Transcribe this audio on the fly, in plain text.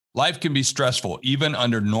Life can be stressful, even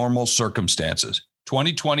under normal circumstances.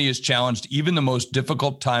 2020 has challenged even the most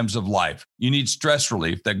difficult times of life. You need stress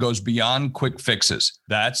relief that goes beyond quick fixes.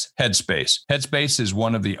 That's Headspace. Headspace is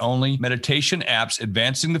one of the only meditation apps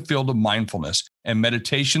advancing the field of mindfulness and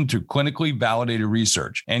meditation through clinically validated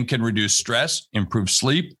research, and can reduce stress, improve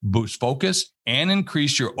sleep, boost focus, and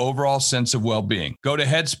increase your overall sense of well-being. Go to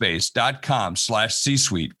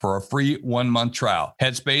headspace.com/C-suite for a free 1-month trial.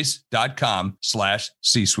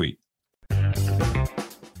 Headspace.com/C-suite.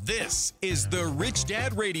 This is the Rich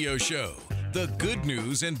Dad Radio Show. The good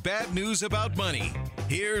news and bad news about money.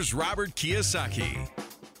 Here's Robert Kiyosaki.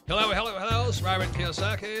 Hello. It's Robert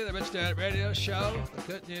Kiyosaki, the Rich Dad Radio Show. The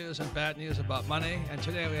good news and bad news about money. And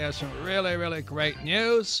today we have some really, really great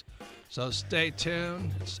news. So stay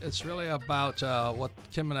tuned. It's really about what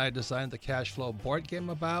Kim and I designed the cash flow board game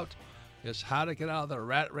about. Is how to get out of the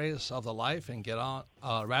rat race of the life and get on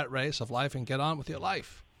and get on with your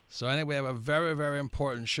life. So anyway, we have a very, very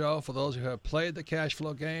important show. For those who have played the cash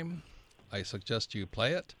flow game, I suggest you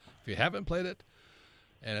play it if you haven't played it.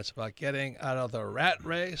 And it's about getting out of the rat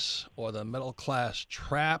race or the middle class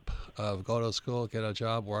trap of go to school, get a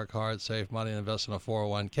job, work hard, save money, invest in a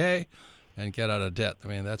 401k, and get out of debt. I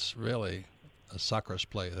mean, that's really a sucker's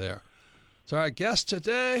play there. So our guest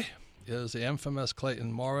today is the infamous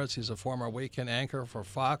Clayton Morris. He's a former weekend anchor for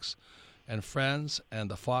Fox and Friends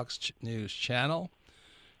and the Fox News Channel.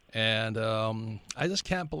 And I just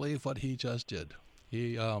can't believe what he just did.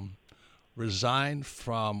 He resigned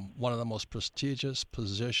from one of the most prestigious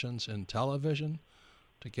positions in television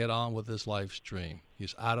to get on with his life's dream.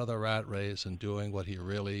 He's out of the rat race and doing what he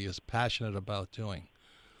really is passionate about doing.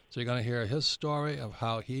 So you're going to hear his story of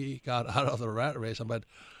how he got out of the rat race. But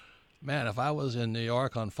man, if I was in New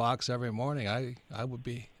York on Fox every morning, I would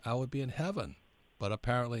be in heaven. But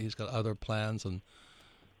apparently he's got other plans, and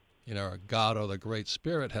God or the Great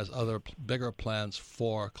Spirit has other bigger plans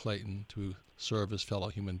for Clayton to serve his fellow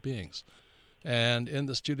human beings. And in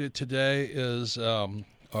the studio today is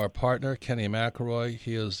our partner, Ken McElroy.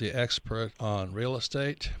 He is the expert on real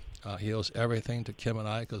estate. He owes everything to Kim and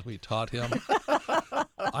I because we taught him.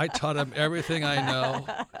 I taught him everything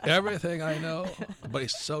I know, but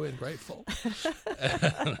he's so ungrateful.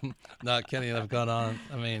 Now, Kenny and I have gone on.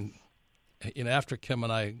 I mean, after Kim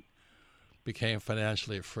and I became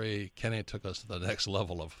financially free, Kenny took us to the next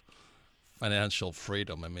level of financial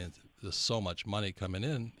freedom. I mean, there's so much money coming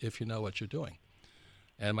in if you know what you're doing.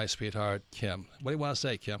 And my sweetheart, Kim. What do you want to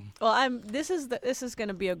say, Kim? Well, this is going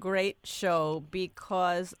to be a great show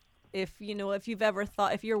because if you've ever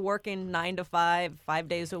thought, if you're working 9 to 5, 5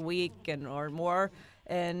 days a week or more,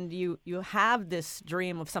 and you have this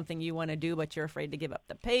dream of something you want to do, but you're afraid to give up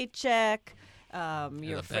the paycheck.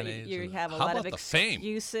 You're afraid, you have a lot of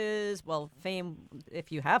excuses. Well, fame, if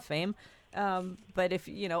you have fame, but if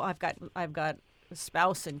I've got a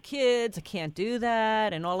spouse and kids, I can't do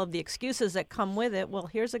that, and all of the excuses that come with it. Well,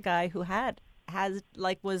 here's a guy who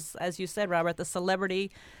was, as you said, Robert, the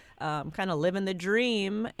celebrity, kind of living the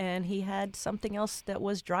dream, and he had something else that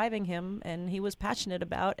was driving him, and he was passionate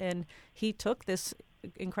about, and he took this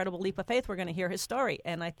incredible leap of faith. We're going to hear his story,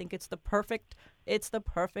 and I think it's the perfect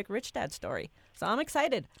rich dad story. So I'm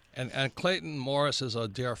excited. And Clayton Morris is a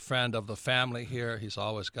dear friend of the family here. He's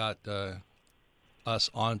always got us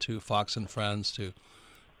onto Fox and Friends to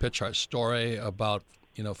pitch our story about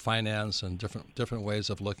finance and different ways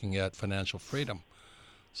of looking at financial freedom.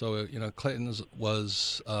 So Clayton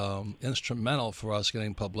was instrumental for us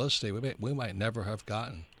getting publicity we might never have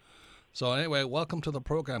gotten. So anyway, welcome to the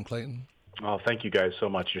program, Clayton. Oh, thank you guys so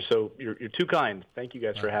much. You're too kind. Thank you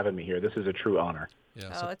guys for having me here. This is a true honor.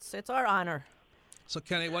 Yeah, it's our honor. So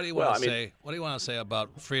Kenny, what do you want to say? What do you want to say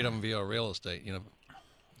about freedom via real estate?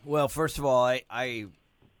 Well, first of all, I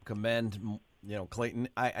commend Clayton.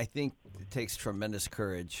 I think it takes tremendous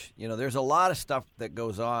courage. There's a lot of stuff that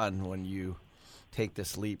goes on when you take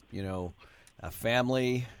this leap.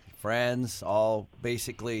 Family, friends, all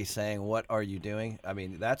basically saying, "What are you doing?" I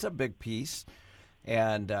mean, that's a big piece.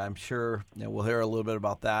 And I'm sure we'll hear a little bit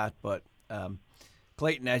about that. But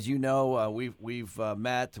Clayton, as you know, we've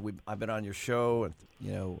met. I've been on your show, and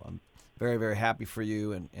I'm very, very happy for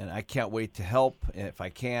you, and I can't wait to help if I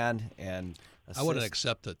can. And assist. I wouldn't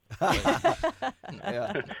accept it.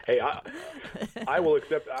 Yeah. Hey, I will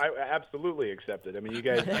accept. I absolutely accept it. I mean, you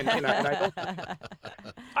guys, and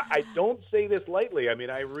I don't say this lightly. I mean,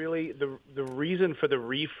 I really the reason for the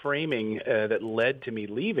reframing that led to me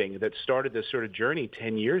leaving, that started this sort of journey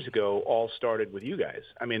 10 years ago, all started with you guys.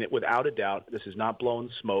 I mean, without a doubt, this is not blown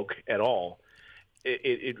smoke at all.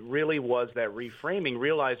 It really was that reframing,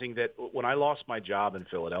 realizing that when I lost my job in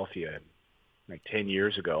Philadelphia, like 10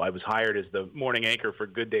 years ago. I was hired as the morning anchor for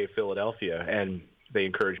Good Day Philadelphia, and they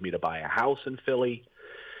encouraged me to buy a house in Philly,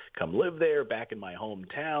 come live there back in my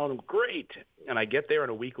hometown. Great. And I get there, and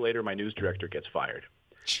a week later, my news director gets fired.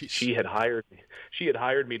 Jeez. She had hired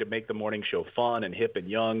me to make the morning show fun and hip and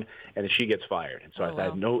young, and she gets fired. And so I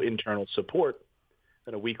had no internal support.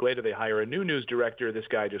 Then a week later, they hire a new news director. This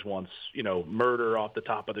guy just wants, murder off the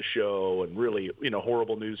top of the show and really,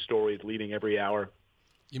 horrible news stories leading every hour.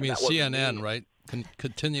 You mean CNN, right?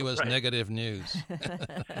 Continuous Right. Negative news.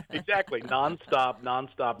 Exactly. Nonstop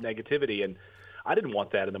negativity. And I didn't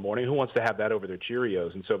want that in the morning. Who wants to have that over their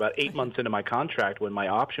Cheerios? And so about 8 months into my contract, when my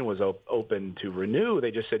option was open to renew, they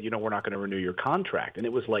just said, we're not going to renew your contract. And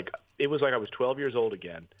it was like I was 12 years old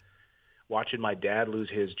again, watching my dad lose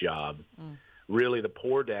his job. Really the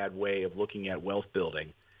poor dad way of looking at wealth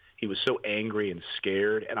building. He was so angry and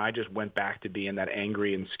scared, and I just went back to being that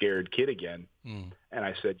angry and scared kid again. And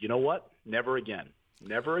I said, you know what? Never again.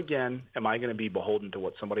 Never again am I going to be beholden to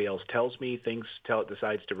what somebody else tells me,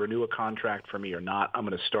 decides to renew a contract for me or not. I'm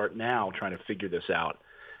going to start now trying to figure this out.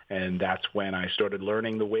 And that's when I started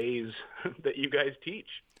learning the ways that you guys teach.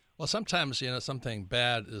 Well, sometimes, something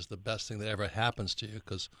bad is the best thing that ever happens to you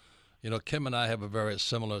because, Kim and I have a very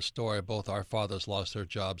similar story. Both our fathers lost their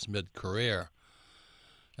jobs mid-career.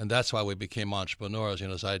 And that's why we became entrepreneurs.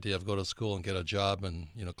 This idea of go to school and get a job and,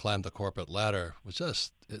 climb the corporate ladder was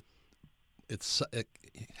just,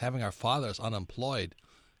 having our fathers unemployed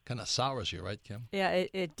kind of sours you, right, Kim? Yeah,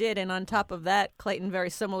 it did. And on top of that, Clayton, very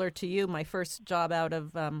similar to you, my first job out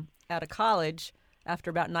of college, after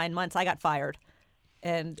about 9 months, I got fired.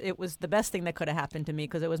 And it was the best thing that could have happened to me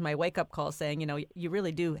because it was my wake-up call saying, you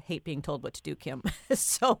really do hate being told what to do, Kim.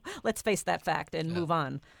 So let's face that fact and move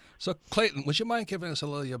on. So, Clayton, would you mind giving us a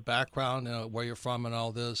little of your background, where you're from and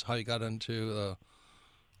all this, how you got into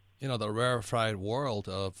the rarefied world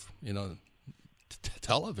of,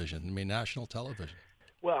 television, national television?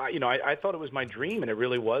 Well, I thought it was my dream, and it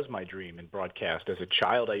really was my dream in broadcast. As a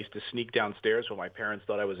child, I used to sneak downstairs when my parents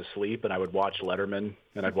thought I was asleep, and I would watch Letterman,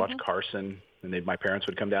 and I'd watch Carson, and my parents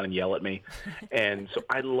would come down and yell at me. And so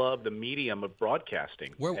I loved the medium of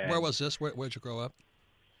broadcasting. Where was this? Where'd you grow up?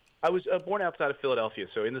 I was born outside of Philadelphia,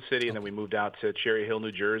 so in the city, and then we moved out to Cherry Hill,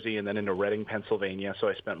 New Jersey, and then into Reading, Pennsylvania. So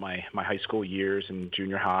I spent my high school years and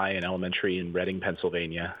junior high and elementary in Reading,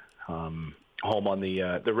 Pennsylvania. Home on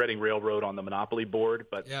the Reading Railroad on the Monopoly board,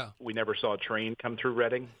 but we never saw a train come through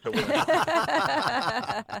Reading. So we're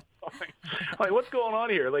like, what's going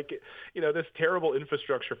on here? This terrible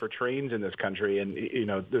infrastructure for trains in this country, and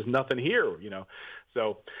there's nothing here.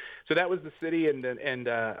 So that was the city, and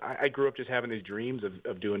I grew up just having these dreams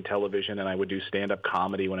of doing television, and I would do stand-up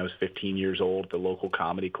comedy when I was 15 years old at the local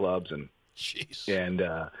comedy clubs, and jeez, and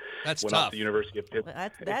that's went tough. off to the University of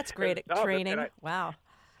Pittsburgh. That's great training. Wow.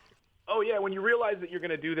 Oh, yeah, when you realize that you're going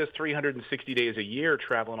to do this 360 days a year,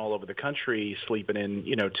 traveling all over the country, sleeping in,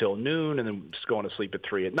 till noon, and then just going to sleep at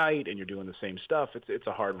 3 at night, and you're doing the same stuff, it's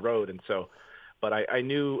a hard road. And so, but I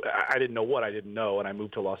knew, I didn't know what I didn't know, and I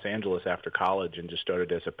moved to Los Angeles after college and just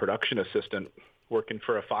started as a production assistant working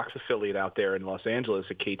for a Fox affiliate out there in Los Angeles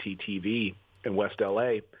at KTTV in West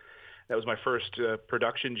L.A. That was my first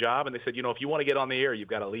production job, and they said, if you want to get on the air, you've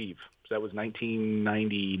got to leave. So that was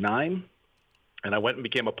 1999. And I went and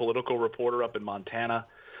became a political reporter up in Montana,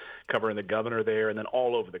 covering the governor there, and then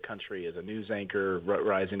all over the country as a news anchor,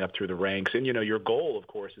 rising up through the ranks. And, your goal, of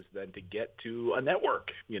course, is then to get to a network,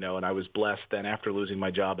 and I was blessed then after losing my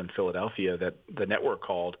job in Philadelphia that the network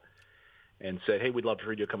called and said, hey, we'd love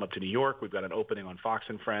for you to come up to New York. We've got an opening on Fox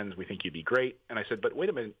and Friends. We think you'd be great. And I said, but wait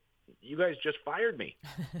a minute, you guys just fired me.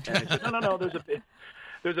 And they said, no,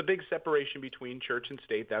 there's a big separation between church and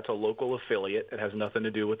state. That's a local affiliate. It has nothing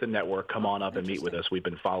to do with the network. Come on up and meet with us. We've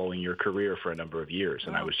been following your career for a number of years.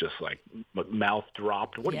 And I was just like, mouth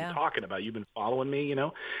dropped. What are you talking about? You've been following me,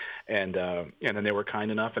 And then they were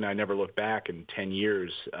kind enough, and I never looked back in 10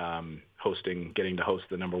 years getting to host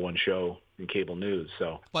the number one show in cable news.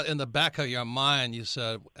 So, but in the back of your mind, you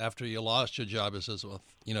said after you lost your job, it says, well,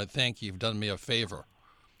 thank you. You've done me a favor.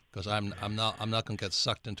 Because I'm not going to get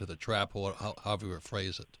sucked into the trap, or however you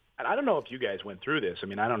phrase it. And I don't know if you guys went through this.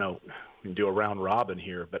 I don't know. We can do a round robin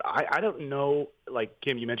here, but I don't know. Like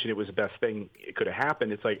Kim, you mentioned it was the best thing it could have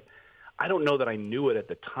happened. It's like I don't know that I knew it at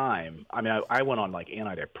the time. I went on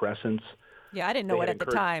antidepressants. Yeah, I didn't know it at the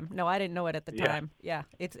time. No, I didn't know it at the time. Yeah,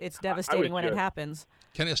 it's devastating when it happens.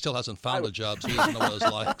 Kenny still hasn't found a job, so he doesn't know what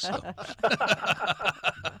it's like. So.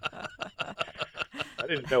 I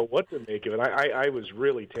didn't know what to make of it. I was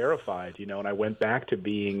really terrified, and I went back to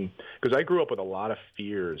being, because I grew up with a lot of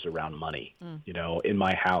fears around money. In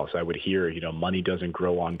my house, I would hear, money doesn't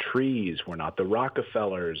grow on trees. We're not the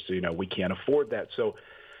Rockefellers. We can't afford that. So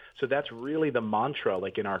that's really the mantra,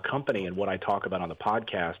 like in our company, and what I talk about on the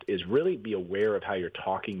podcast is really be aware of how you're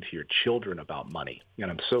talking to your children about money.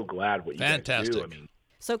 And I'm so glad what you guys do.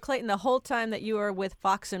 So Clayton, the whole time that you were with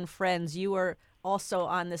Fox and Friends, you were also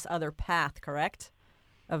on this other path, correct?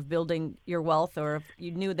 Of building your wealth, or if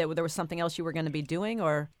you knew that there was something else you were going to be doing,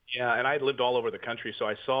 or? Yeah, and I lived all over the country, so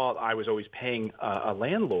I saw I was always paying a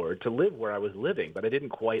landlord to live where I was living, but I didn't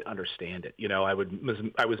quite understand it. I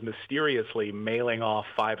was mysteriously mailing off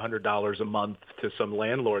 $500 a month to some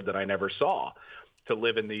landlord that I never saw to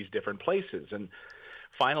live in these different places. And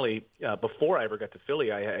finally, before I ever got to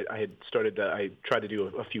Philly, I tried to do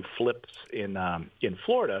a few flips in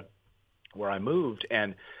Florida, where I moved,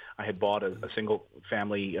 and I had bought a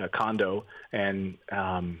single-family condo and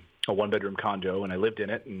a one-bedroom condo, and I lived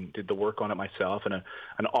in it and did the work on it myself. And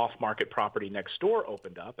an off-market property next door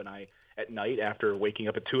opened up, and at night, after waking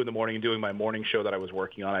up at 2 a.m. and doing my morning show that I was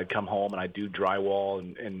working on, I'd come home and I'd do drywall,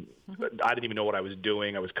 and I didn't even know what I was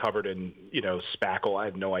doing. I was covered in spackle. I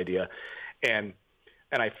had no idea, and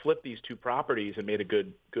I flipped these 2 properties and made a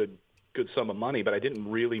good sum of money, but I didn't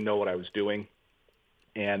really know what I was doing.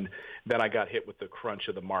 And then I got hit with the crunch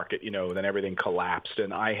of the market, then everything collapsed.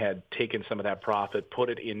 And I had taken some of that profit, put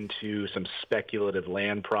it into some speculative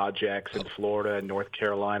land projects in Florida and North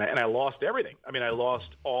Carolina, and I lost everything. I mean, I lost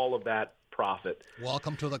all of that profit.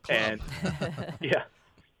 Welcome to the club. And, yeah.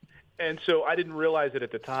 And so I didn't realize it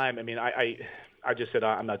at the time. I mean, I just said,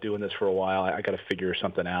 I'm not doing this for a while. I got to figure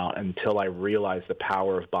something out, until I realized the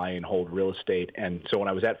power of buy and hold real estate. And so when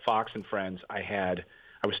I was at Fox and Friends, I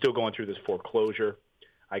was still going through this foreclosure.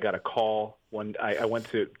 I got a call I went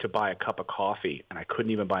to buy a cup of coffee, and I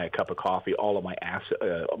couldn't even buy a cup of coffee. All of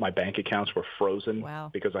my bank accounts were frozen. Wow.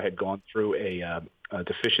 Because I had gone through a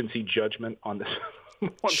deficiency judgment on this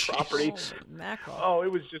one property. Oh,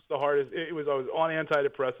 it was just the hardest. I was on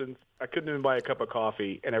antidepressants. I couldn't even buy a cup of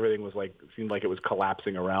coffee, and everything seemed like it was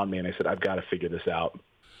collapsing around me. And I said, I've got to figure this out.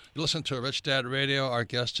 You listen to Rich Dad Radio. Our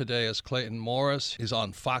guest today is Clayton Morris. He's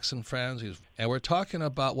on Fox and Friends. And we're talking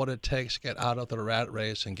about what it takes to get out of the rat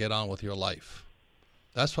race and get on with your life.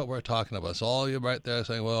 That's what we're talking about. It's all you right there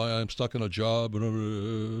saying, well, I'm stuck in a job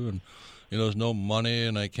and there's no money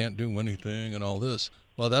and I can't do anything and all this.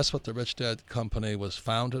 Well, that's what the Rich Dad Company was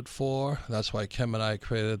founded for. That's why Kim and I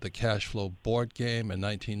created the Cash Flow board game in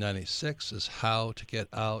 1996, is how to get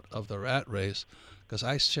out of the rat race. Because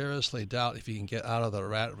I seriously doubt if you can get out of the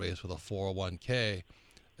rat race with a 401k,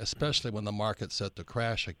 especially when the market's set to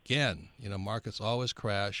crash again. Markets always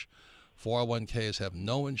crash. 401ks have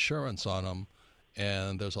no insurance on them,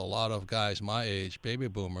 and there's a lot of guys my age, baby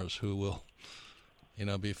boomers, who will,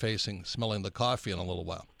 be smelling the coffee in a little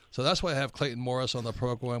while. So that's why I have Clayton Morris on the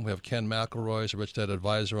program. We have Ken McElroy, he's a Rich Dad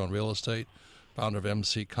advisor on real estate, founder of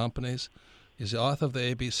MC Companies. He's the author of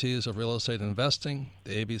the ABCs of Real Estate Investing,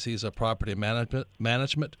 the ABCs of Property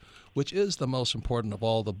Management, which is the most important of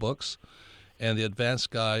all the books, and the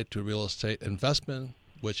Advanced Guide to Real Estate Investment,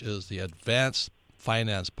 which is the advanced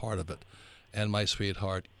finance part of it, and my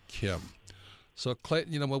sweetheart, Kim. So,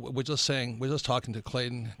 Clayton, we're just talking to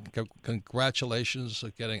Clayton. Congratulations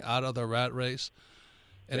on getting out of the rat race.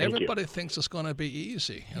 And everybody thinks it's going to be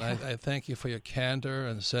easy. And I thank you for your candor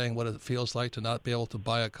and saying what it feels like to not be able to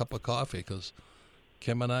buy a cup of coffee, because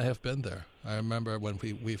Kim and I have been there. I remember when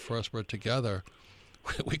we first were together,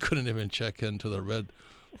 we couldn't even check into the Red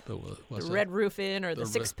Roof Inn or the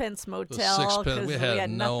Sixpence Motel. The Sixpence. We had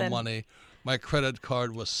no nothing. money. My credit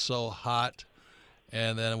card was so hot.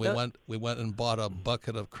 And then we went and bought a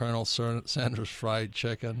bucket of Colonel Sanders fried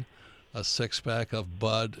chicken, a 6-pack of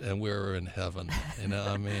Bud, and we were in heaven.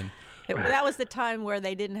 That was the time where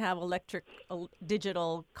they didn't have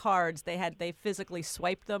digital cards. They physically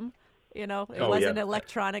swiped them. It wasn't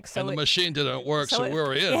electronic. So and the machine didn't work, so we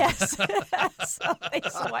were in. Yes. So they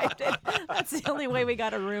swiped it. That's the only way we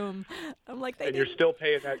got a room. I'm like, you're still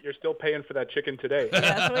paying that. You're still paying for that chicken today.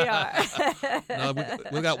 Yes, we are. No,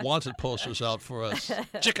 we got wanted posters out for us.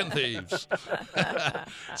 Chicken thieves.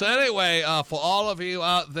 So anyway, for all of you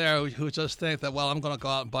out there who just think that, well, I'm going to go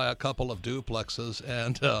out and buy a couple of duplexes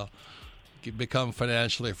and become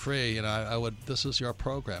financially free, this is your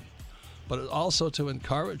program. But also to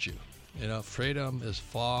encourage you. Freedom is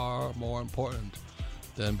far more important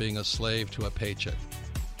than being a slave to a paycheck.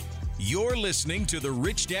 You're listening to the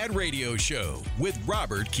Rich Dad Radio Show with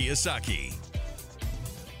Robert Kiyosaki.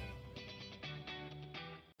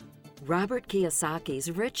 Robert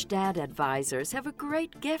Kiyosaki's Rich Dad Advisors have a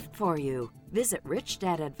great gift for you. Visit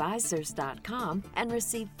richdadadvisors.com and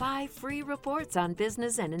receive 5 free reports on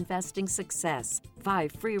business and investing success.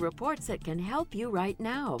 5 free reports that can help you right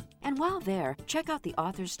now. And while there, check out the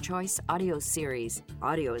Author's Choice audio series.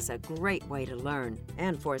 Audio is a great way to learn.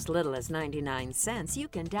 And for as little as 99 cents, you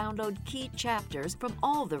can download key chapters from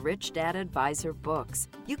all the Rich Dad Advisor books.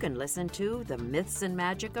 You can listen to The Myths and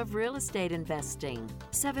Magic of Real Estate Investing,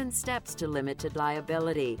 7 Steps to Limited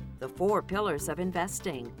Liability, The 4 Pillars of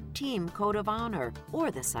Investing, Team Code of Honor,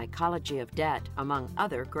 or The Psychology of Debt, among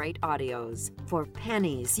other great audios. For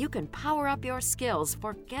pennies, you can power up your skills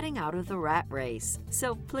for getting out of the rat race.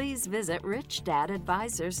 So please visit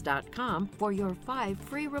richdadadvisors.com for your 5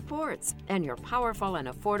 free reports and your powerful and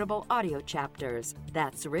affordable audio chapters.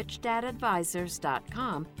 That's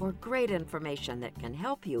richdadadvisors.com for great information that can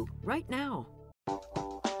help you right now.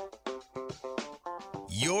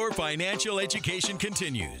 Your financial education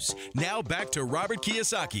continues. Now back to Robert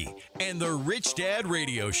Kiyosaki and the Rich Dad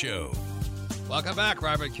Radio Show. Welcome back,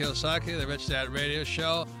 Robert Kiyosaki, the Rich Dad Radio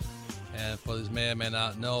Show. And for those may or may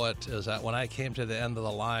not know it, is that when I came to the end of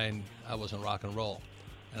the line, I was in rock and roll.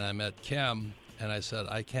 And I met Kim, and I said,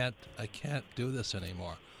 I can't do this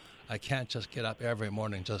anymore. I can't just get up every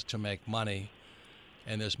morning just to make money.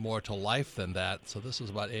 And there's more to life than that. So this is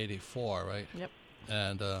about 84, right? Yep.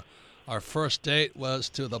 And our first date was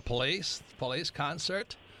to the police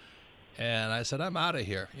concert. And I said, I'm out of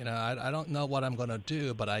here. You know, I don't know what I'm going to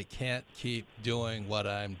do, but I can't keep doing what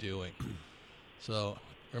I'm doing. So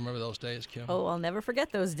remember those days, Kim? Oh, I'll never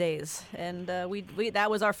forget those days. And we that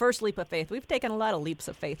was our first leap of faith. We've taken a lot of leaps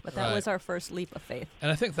of faith, but that was our first leap of faith. And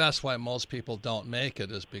I think that's why most people don't make it,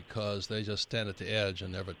 is because they just stand at the edge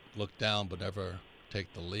and never look down but never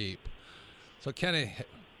take the leap. So, Kenny,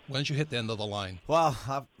 when did you hit the end of the line?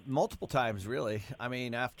 Well, multiple times, really. I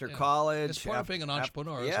mean, after college. It's part of being an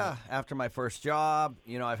entrepreneur, isn't it? After my first job.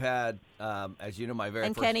 You know, I've had, as you know, my very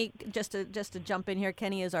first... And Kenny, just to jump in here,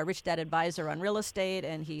 Kenny is our Rich Dad Advisor on real estate,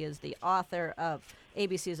 and he is the author of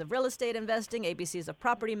ABCs of Real Estate Investing, ABCs of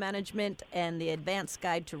Property Management, and the Advanced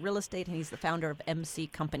Guide to Real Estate, and he's the founder of MC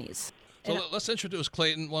Companies. So let's introduce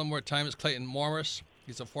Clayton one more time. It's Clayton Morris.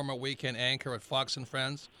 He's a former weekend anchor at Fox &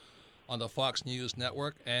 Friends on the Fox News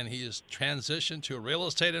Network, and he has transitioned to a real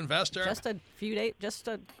estate investor. Recently,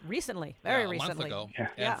 a month ago.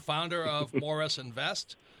 And founder of Morris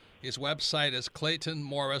Invest. His website is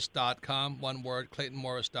ClaytonMorris.com, one word,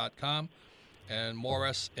 ClaytonMorris.com, and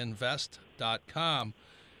MorrisInvest.com.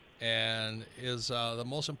 And is the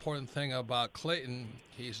most important thing about Clayton,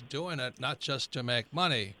 he's doing it not just to make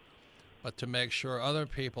money, but to make sure other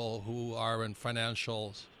people who are in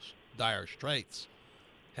financial dire straits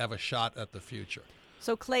have a shot at the future.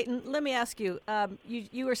 So, Clayton, let me ask you,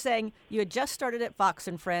 you were saying you had just started at Fox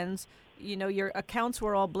 & Friends. You know, your accounts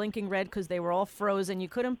were all blinking red because they were all frozen. You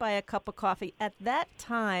couldn't buy a cup of coffee. At that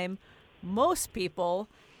time, most people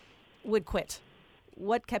would quit.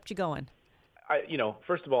 What kept you going?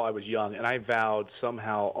 First of all, I was young, and I vowed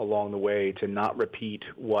somehow along the way to not repeat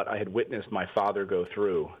what I had witnessed my father go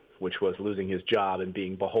through, which was losing his job and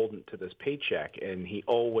being beholden to this paycheck. And he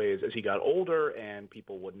always, as he got older and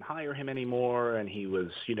people wouldn't hire him anymore, and he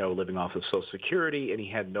was, living off of Social Security, and he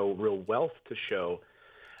had no real wealth to show.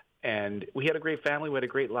 And we had a great family, we had a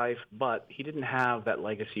great life, but he didn't have that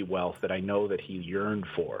legacy wealth that I know that he yearned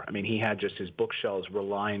for. I mean, he had just his bookshelves were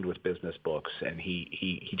lined with business books, and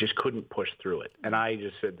he just couldn't push through it. And I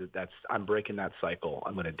just said I'm breaking that cycle.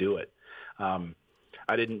 I'm going to do it.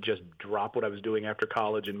 I didn't just drop what I was doing after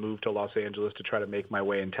college and move to Los Angeles to try to make my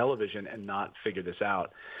way in television and not figure this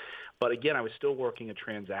out. But again, I was still working a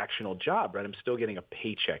transactional job, right? I'm still getting a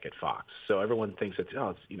paycheck at Fox. So everyone thinks it's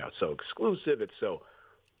so exclusive,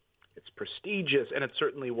 it's prestigious, and it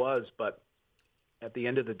certainly was. But at the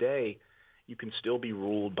end of the day, you can still be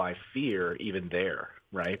ruled by fear even there,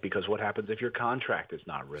 right? Because what happens if your contract is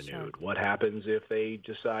not renewed? Sure. What happens if they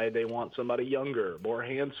decide they want somebody younger, more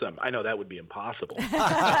handsome? I know that would be impossible.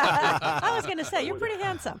 I was going to say, you're pretty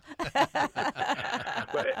handsome.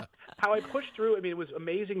 But how I pushed through, it was an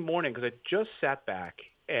amazing morning because I just sat back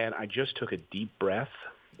and I just took a deep breath.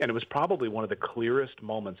 And it was probably one of the clearest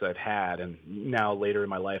moments I've had, and now later in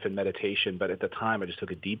my life in meditation. But at the time, I just took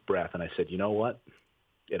a deep breath and I said, you know what?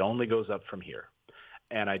 It only goes up from here.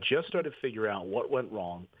 And I just started to figure out what went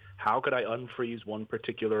wrong. How could I unfreeze one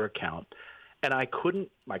particular account? And I couldn't.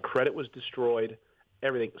 My credit was destroyed,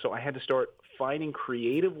 everything. So I had to start finding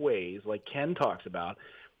creative ways, like Ken talks about,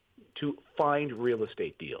 to find real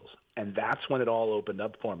estate deals. And that's when it all opened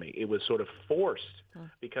up for me. It was sort of forced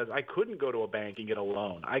because I couldn't go to a bank and get a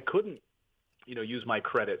loan. I couldn't, use my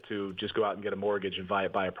credit to just go out and get a mortgage and buy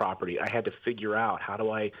a property. I had to figure out how do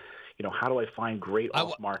I find great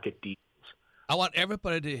off-market deals. I want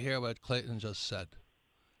everybody to hear what Clayton just said.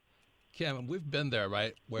 Kim, we've been there,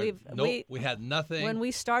 right? Where we had nothing. When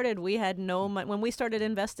we started, we had no money. When we started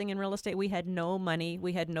investing in real estate, we had no money.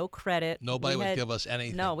 We had no credit. Nobody would give us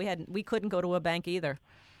anything. No, we couldn't go to a bank either.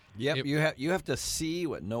 Yep, you have to see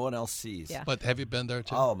what no one else sees. Yeah. But have you been there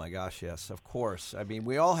too? Oh my gosh, yes, of course. I mean,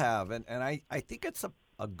 we all have, and I think it's a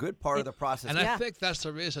good part of the process. And I think that's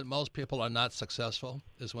the reason most people are not successful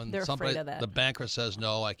is when They're somebody, afraid of that. the banker says,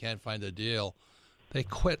 no, I can't find a deal. They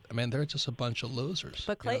quit. I mean, they're just a bunch of losers.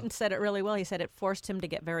 But Clayton said it really well. He said it forced him to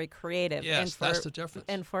get very creative. Yes, that's the difference.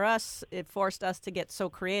 And for us, it forced us to get so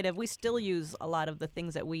creative. We still use a lot of the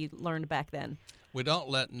things that we learned back then. We don't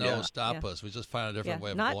let stop us. We just find a different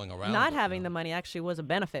way of going around Not it, having the money actually was a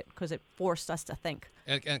benefit because it forced us to think.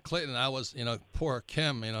 And Clayton, I was, poor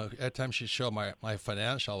Kim, every time she showed my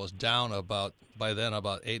financial, I was down about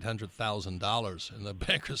 $800,000. And the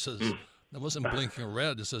banker says, it wasn't blinking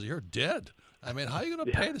red. It says, you're dead. I mean, how are you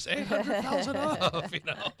going to pay this $800,000 off,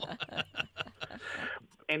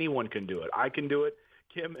 Anyone can do it. I can do it.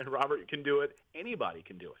 Kim and Robert can do it. Anybody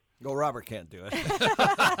can do it. Well, Robert can't do it.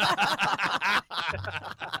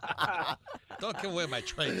 Don't give away my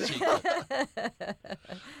trade secret.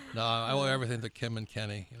 No, I owe everything to Kim and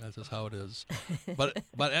Kenny. That's just how it is. But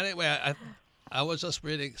anyway, I was just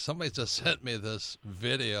reading. Somebody just sent me this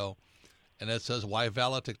video, and it says why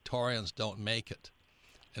valedictorians don't make it.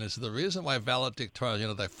 And it's the reason why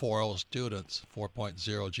valedictorians, they're 4.0 students, 4.0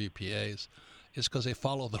 GPAs, is because they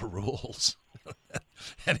follow the rules.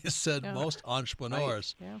 And he said most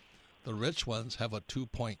entrepreneurs, the rich ones, have a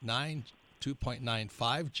 2.95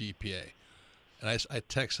 GPA. And I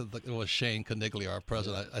texted, it was Shane Conigli, our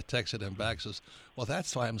president. I texted him back, says, well,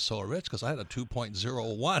 that's why I'm so rich, because I had a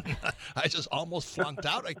 2.01. I just almost flunked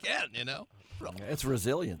out again, It's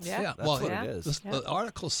resilience. Yeah. That's what it is. The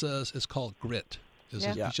article says it's called grit. It's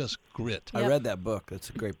just grit. I read that book. It's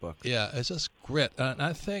a great book. Yeah, it's just grit. And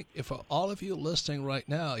I think if all of you listening right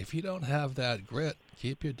now, if you don't have that grit,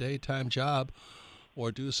 keep your daytime job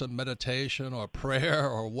or do some meditation or prayer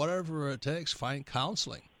or whatever it takes, find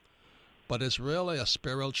counseling. But it's really a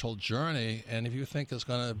spiritual journey. And if you think it's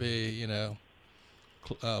going to be,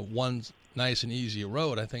 one nice and easy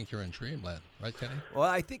road, I think you're in dreamland. Right, Kenny? Well,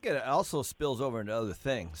 I think it also spills over into other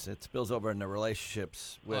things. It spills over into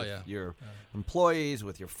relationships with your employees,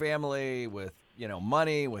 with your family, with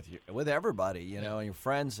money, with everybody, and your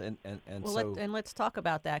friends, and well, let's talk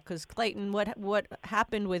about that because Clayton, what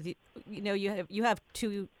happened with you have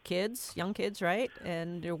 2 kids, young kids, right,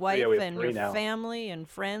 and your wife and your family and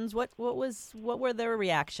friends. What were their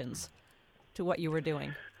reactions to what you were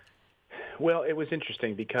doing? Well, it was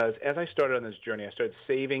interesting because as I started on this journey, I started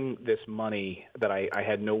saving this money that I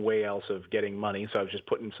had no way else of getting money, so I was just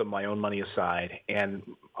putting some of my own money aside, and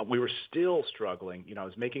we were still struggling. I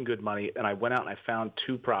was making good money, and I went out and I found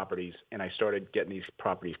 2 properties, and I started getting these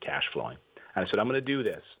properties cash flowing. And I said, I'm going to do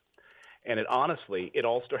this. And it all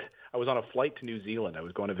started. I was on a flight to New Zealand. I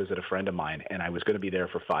was going to visit a friend of mine, and I was going to be there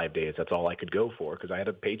for 5 days. That's all I could go for because I had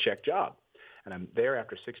a paycheck job. And I'm there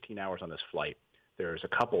after 16 hours on this flight. There's a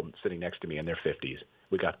couple sitting next to me in their 50s.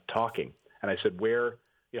 We got talking, and I said,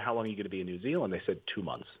 how long are you going to be in New Zealand? They said 2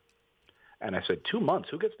 months. And I said, 2 months?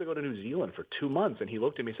 Who gets to go to New Zealand for 2 months? And he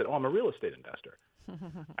looked at me and said, I'm a real estate investor.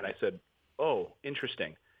 And I said, oh,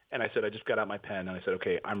 interesting. And I said, I just got out my pen, and I said,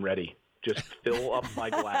 okay, I'm ready. Just fill up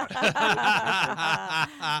my glass.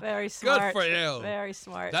 Very smart. Good for you. Very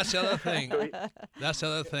smart. That's the other thing.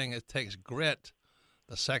 It takes grit.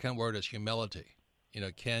 The second word is humility.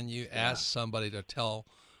 Can you ask somebody to tell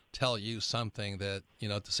you something that,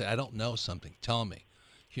 to say, I don't know something, tell me.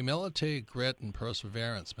 Humility, grit, and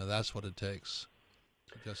perseverance, man, that's what it takes.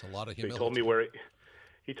 There's a lot of humility. So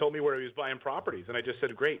he told me where he was buying properties, and I just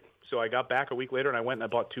said, great. So I got back a week later, and I went and I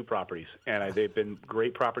bought 2 properties, and they've been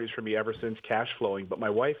great properties for me ever since, cash flowing. But my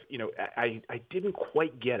wife, I didn't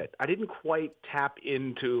quite get it. I didn't quite tap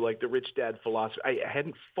into, the rich dad philosophy. I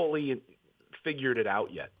hadn't fully figured it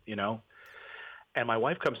out yet, And my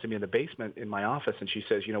wife comes to me in the basement in my office, and she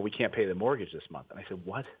says, we can't pay the mortgage this month. And I said,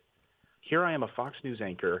 what? Here I am, a Fox News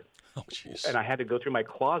anchor, and I had to go through my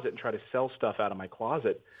closet and try to sell stuff out of my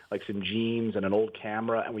closet, like some jeans and an old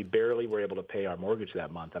camera, and we barely were able to pay our mortgage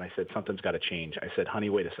that month. And I said, something's got to change. I said, honey,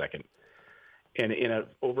 wait a second. And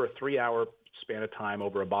over a 3-hour span of time,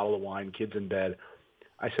 over a bottle of wine, kids in bed,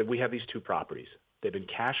 I said, we have these 2 properties. They've been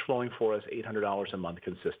cash flowing for us $800 a month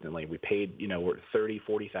consistently. We paid, we're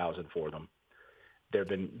 $30,000-$40,000 for them. There have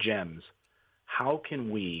been gems. How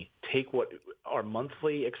can we take what our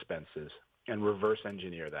monthly expenses and reverse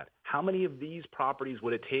engineer that? How many of these properties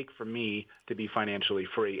would it take for me to be financially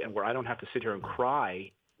free and where I don't have to sit here and cry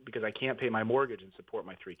because I can't pay my mortgage and support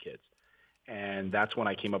my 3 kids? And that's when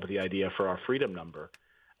I came up with the idea for our freedom number.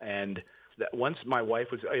 And that once my wife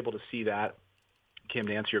was able to see that, Kim,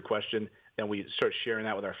 to answer your question, then we start sharing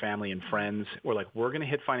that with our family and friends. We're like, we're going to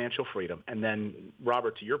hit financial freedom. And then,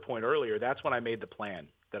 Robert, to your point earlier, that's when I made the plan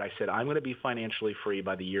that I said, I'm going to be financially free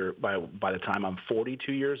by the time I'm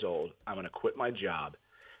 42 years old. I'm going to quit my job.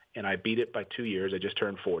 And I beat it by 2 years. I just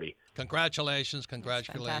turned 40. Congratulations.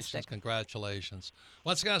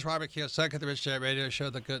 Once again, it's Robert Kiyosaki, the Rich Dad Radio Show,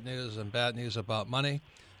 the good news and bad news about money.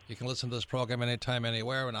 You can listen to this program anytime,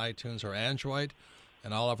 anywhere on iTunes or Android.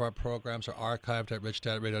 And all of our programs are archived at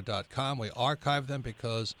richdadradio.com. We archive them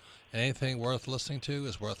because anything worth listening to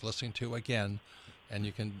is worth listening to again. And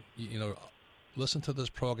you can, listen to this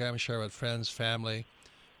program, share with friends, family,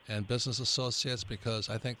 and business associates, because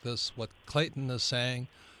I think what Clayton is saying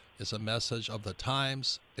is a message of the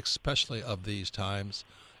times, especially of these times,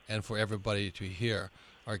 and for everybody to hear.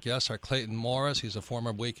 Our guests are Clayton Morris. He's a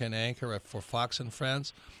former weekend anchor for Fox and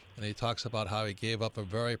Friends, and he talks about how he gave up a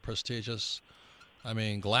very prestigious,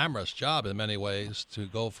 glamorous job in many ways to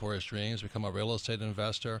go for his dreams, become a real estate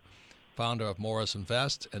investor, founder of Morris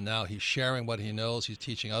Invest, and now he's sharing what he knows. He's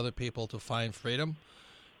teaching other people to find freedom.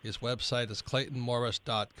 His website is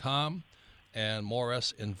ClaytonMorris.com and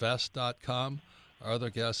MorrisInvest.com. Our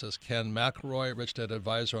other guest is Ken McElroy, Rich Dad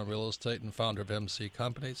advisor on real estate and founder of MC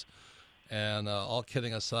Companies. And all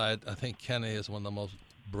kidding aside, I think Kenny is one of the most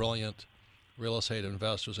brilliant real estate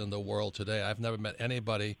investors in the world today. I've never met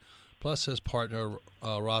anybody, plus his partner,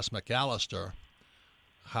 Ross McAllister,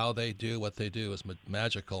 how they do what they do is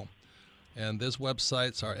magical. And these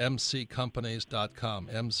websites are mccompanies.com,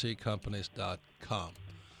 mccompanies.com.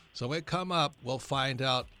 So when we come up, we'll find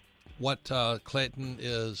out what Clayton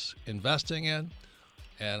is investing in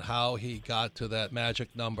and how he got to that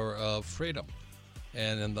magic number of freedom.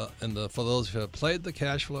 And for those who have played the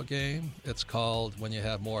cash flow game, it's called when you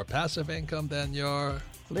have more passive income than your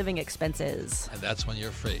living expenses. And that's when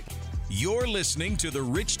you're free. You're listening to the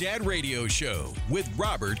Rich Dad Radio Show with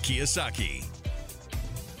Robert Kiyosaki.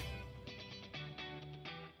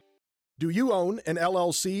 Do you own an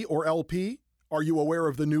LLC or LP? Are you aware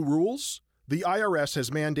of the new rules? The IRS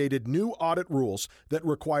has mandated new audit rules that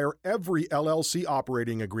require every LLC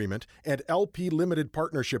operating agreement and LP limited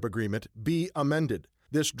partnership agreement be amended.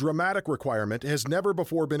 This dramatic requirement has never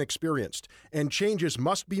before been experienced, and changes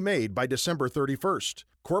must be made by December 31st.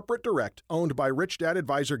 Corporate Direct, owned by Rich Dad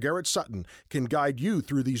advisor Garrett Sutton, can guide you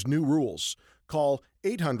through these new rules. Call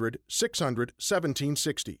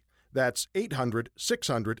 800-600-1760. That's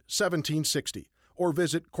 800-600-1760. Or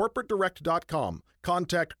visit corporatedirect.com.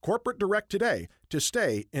 Contact Corporate Direct today to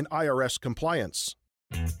stay in IRS compliance.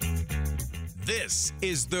 This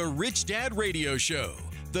is the Rich Dad Radio Show,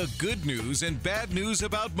 the good news and bad news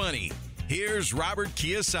about money. Here's Robert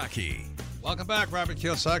Kiyosaki. Welcome back, Robert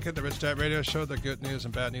Kiyosaki, the Rich Dad Radio Show, the good news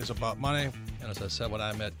and bad news about money. And as I said, when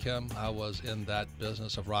I met Kim, I was in that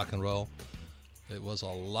business of rock and roll. It was a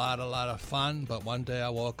lot of fun, but one day I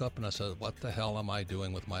woke up and I said, what the hell am I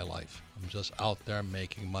doing with my life? I'm just out there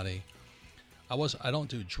making money. I don't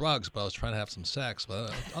do drugs, but I was trying to have some sex,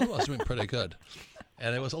 but I was doing pretty good.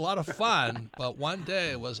 And it was a lot of fun, but one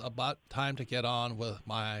day it was about time to get on with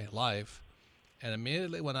my life. And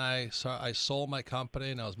immediately when I sold my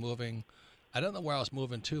company and I was moving, I don't know where I was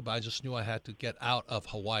moving to, but I just knew I had to get out of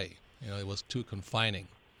Hawaii. It was too confining.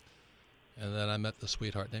 And then I met the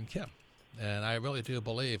sweetheart named Kim. And I really do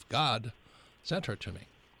believe God sent her to me,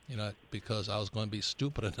 because I was going to be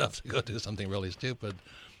stupid enough to go do something really stupid.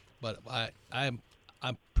 But I'm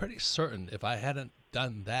pretty certain if I hadn't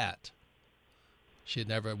done that,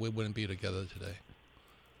 we wouldn't be together today.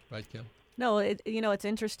 Right, Kim? No, it's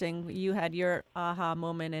interesting. You had your aha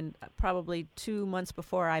moment, and probably 2 months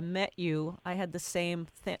before I met you, I had the same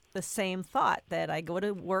thought that I go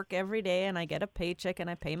to work every day and I get a paycheck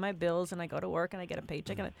and I pay my bills, and I go to work and I get a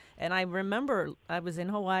paycheck. And I remember I was in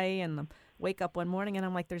Hawaii and I wake up one morning and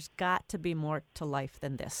I'm like, there's got to be more to life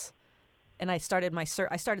than this. And I started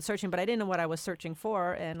searching, but I didn't know what I was searching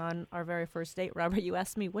for. And on our very first date, Robert, you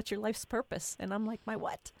asked me, what's your life's purpose? And I'm like, my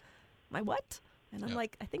what? My what? And I'm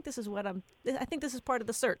like, I think this is part of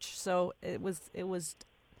the search. So it was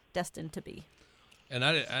destined to be. And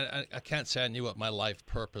I can't say I knew what my life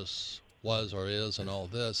purpose was or is and all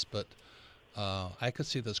this, but I could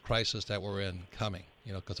see this crisis that we're in coming,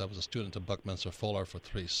 because I was a student of Buckminster Fuller for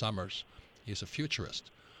 3 summers. He's a futurist.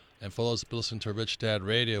 And for those who listen to Rich Dad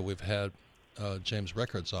Radio, we've had James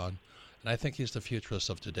Rickards on, and I think he's the futurist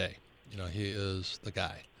of today. He is the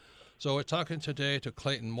guy. So we're talking today to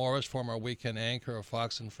Clayton Morris, former weekend anchor of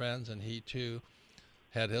Fox and Friends, and he too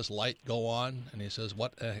had his light go on, and he says,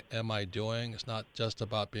 what am I doing? It's not just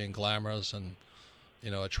about being glamorous and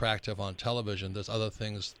attractive on television. There's other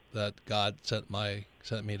things that God sent me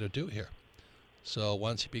to do here. So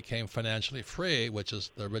once he became financially free, which is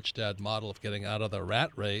the rich dad model of getting out of the rat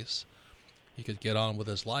race, he could get on with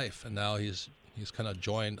his life. And now he's kind of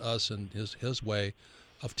joined us in his way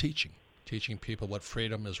of teaching people what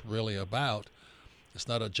freedom is really about. It's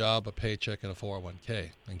not a job, a paycheck, and a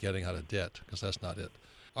 401k and getting out of debt, because that's not it.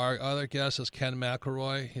 Our other guest is Ken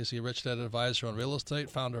McElroy. He's the Rich Dad Advisor on real estate,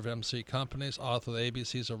 founder of MC Companies, author of the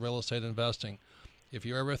ABCs of Real Estate Investing. If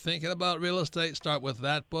you're ever thinking about real estate, start with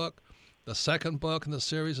that book. The second book in the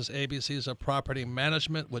series is ABCs of Property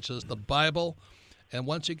Management, which is the Bible. And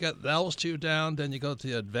once you get those two down, then you go to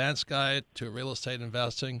the Advanced Guide to Real Estate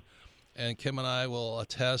Investing. And Kim and I will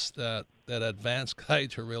attest that Advanced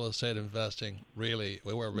Guide to Real Estate Investing we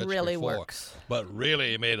were rich really before, works. but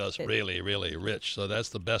really made us really, really rich. So that's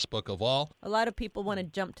the best book of all. A lot of people want to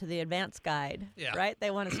jump to the Advanced Guide, right?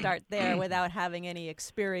 They want to start there without having any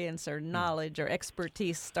experience or knowledge or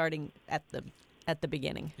expertise starting at the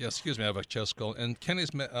beginning. Yeah, excuse me, I have a chest cold. And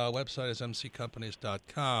Kenny's website is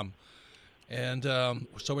mccompanies.com. And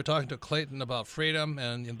so we're talking to Clayton about freedom,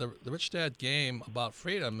 and the Rich Dad game about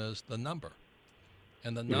freedom is the number.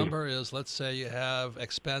 And the number is, let's say you have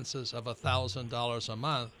expenses of $1,000 a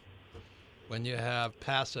month. When you have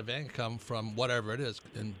passive income from whatever it is,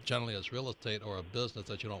 and generally it's real estate or a business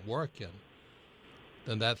that you don't work in,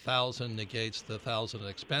 then that 1,000 negates the 1,000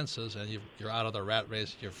 expenses, and you're out of the rat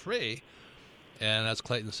race, you're free. And as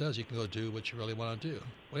Clayton says, you can go do what you really want to do.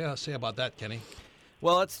 What do you have to say about that, Kenny?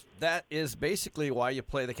 Well, that is basically why you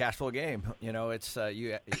play the cash flow game. It's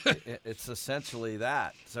it's essentially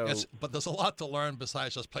that. So, but there's a lot to learn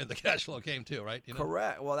besides just playing the cash flow game too, right?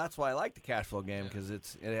 Correct. Well, that's why I like the cash flow game, because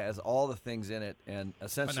it has all the things in it, and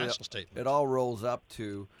essentially it all rolls up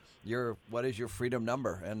to what is your freedom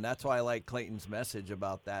number, and that's why I like Clayton's message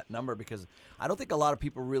about that number, because I don't think a lot of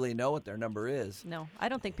people really know what their number is. No, I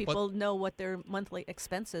don't think people know what their monthly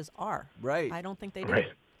expenses are. Right. I don't think they do. Right.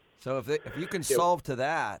 So if you can solve to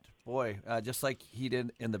that, boy, just like he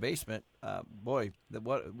did in the basement, boy,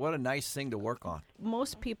 what a nice thing to work on.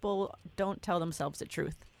 Most people don't tell themselves the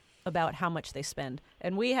truth about how much they spend.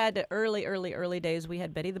 And we had early days, we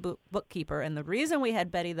had Betty the bookkeeper. And the reason we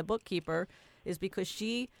had Betty the bookkeeper is because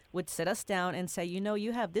she would sit us down and say,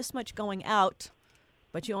 you have this much going out,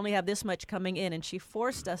 but you only have this much coming in. And she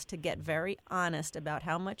forced us to get very honest about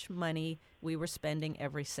how much money we were spending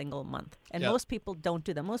every single month. And most people don't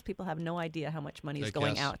do that. Most people have no idea how much money is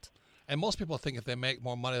going out. And most people think if they make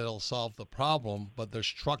more money, they'll solve the problem, but they're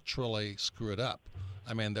structurally screwed up.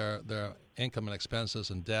 I mean, their income and expenses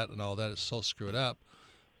and debt and all that is so screwed up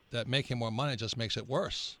that making more money just makes it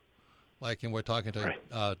worse. Like, and we're talking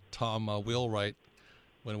to Tom Wheelwright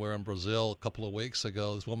when we were in Brazil a couple of weeks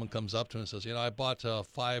ago. This woman comes up to him and says, I bought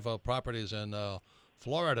 5 properties in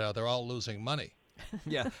Florida. They're all losing money.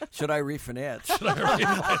 Yeah. Should I refinance?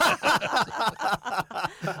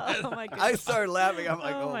 Oh, my goodness. I started laughing. I'm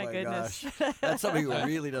like, oh my goodness. gosh. That's somebody who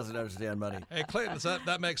really doesn't understand money. Hey, Clayton,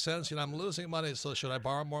 that makes sense? I'm losing money, so should I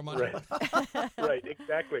borrow more money? Right,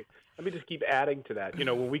 exactly. Let me just keep adding to that.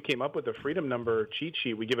 When we came up with the Freedom Number cheat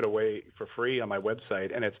sheet, we give it away for free on my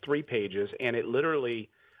website, and it's 3 pages, and it literally,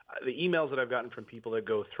 the emails that I've gotten from people that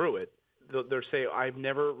go through it, they'll say, I've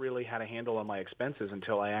never really had a handle on my expenses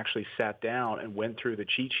until I actually sat down and went through the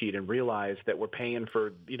cheat sheet and realized that we're paying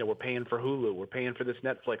for Hulu, we're paying for this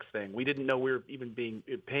Netflix thing. We didn't know we were even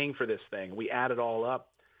paying for this thing. We add it all up.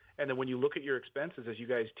 And then when you look at your expenses, as you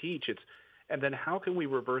guys teach, and then how can we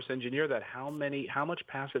reverse engineer that? How much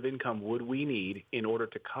passive income would we need in order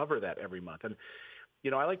to cover that every month? And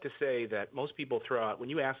I like to say that most people throw out, when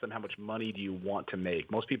you ask them how much money do you want to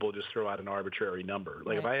make, most people just throw out an arbitrary number.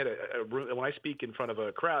 Like if I had a room, when I speak in front of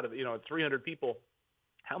a crowd of 300 people,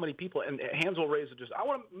 how many people, and hands will raise, I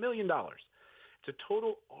want $1 million. It's a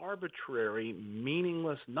total arbitrary,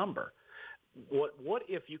 meaningless number. What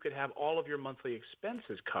if you could have all of your monthly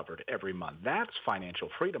expenses covered every month? That's financial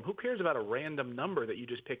freedom. Who cares about a random number that you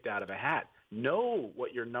just picked out of a hat? Know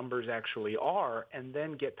what your numbers actually are, and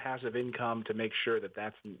then get passive income to make sure that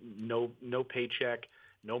that's no paycheck,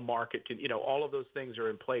 no market. All of those things are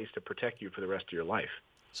in place to protect you for the rest of your life.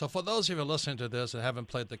 So for those of you listening to this and haven't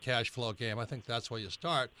played the cash flow game, I think that's where you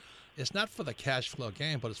start. It's not for the cash flow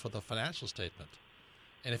game, but it's for the financial statement.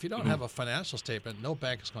 And if you don't have a financial statement, no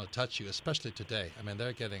bank is going to touch you, especially today. I mean,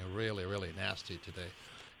 they're getting really, really nasty today.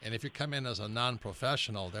 And if you come in as a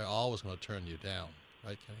non-professional, they're always going to turn you down.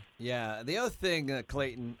 Right, Kenny? Yeah. The other thing,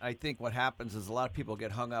 Clayton, I think what happens is a lot of people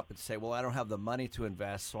get hung up and say, well, I don't have the money to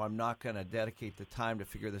invest, so I'm not going to dedicate the time to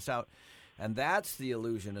figure this out. And that's the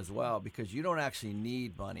illusion as well, because you don't actually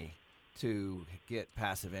need money to get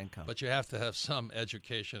passive income. But you have to have some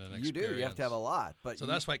education and experience. You do. You have to have a lot. But so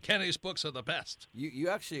that's why Kenny's books are the best. You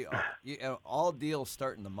actually, all deals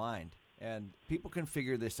start in the mind, and people can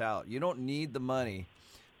figure this out. You don't need the money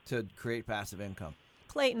to create passive income.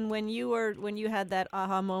 Clayton, when you had that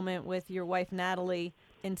aha moment with your wife Natalie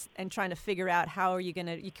and trying to figure out how are you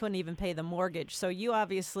couldn't even pay the mortgage. So you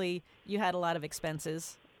had a lot of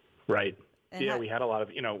expenses. Right. And we had a lot of,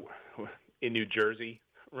 in New Jersey,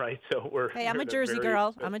 right? So I'm a Jersey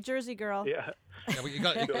girl. I'm a Jersey girl. Yeah. Yeah, but you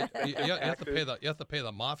have to pay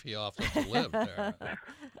the mafia off to live there.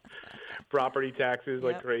 Property taxes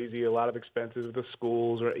like Yep. crazy, a lot of expenses with the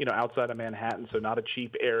schools, or outside of Manhattan, so not a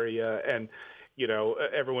cheap area, and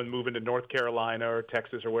everyone moving to North Carolina or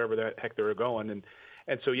Texas or wherever the heck they were going, and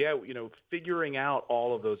so figuring out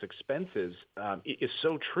all of those expenses is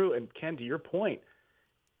so true. And Ken, to your point,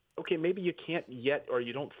 okay, maybe you can't yet, or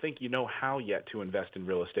you don't think you know how yet to invest in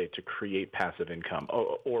real estate to create passive income,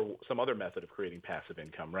 or some other method of creating passive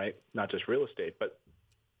income, right? Not just real estate, but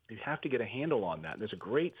you have to get a handle on that. And there's a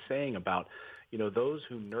great saying about, those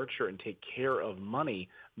who nurture and take care of money,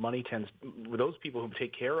 those people who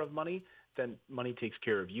take care of money, then money takes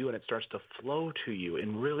care of you, and it starts to flow to you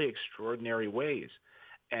in really extraordinary ways.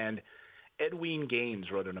 And Edwene Gaines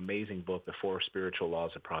wrote an amazing book, The 4 Spiritual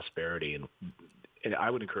Laws of Prosperity, and I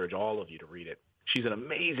would encourage all of you to read it. She's an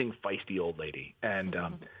amazing, feisty old lady, and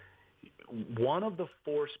one of the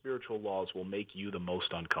 4 spiritual laws will make you the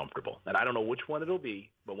most uncomfortable. And I don't know which one it'll be,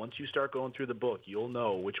 but once you start going through the book, you'll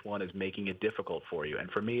know which one is making it difficult for you. And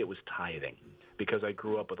for me, it was tithing, because I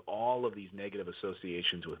grew up with all of these negative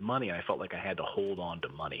associations with money, and I felt like I had to hold on to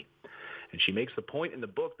money. And she makes the point in the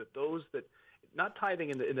book that those that, not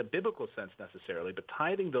tithing in the biblical sense necessarily, but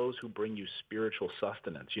tithing those who bring you spiritual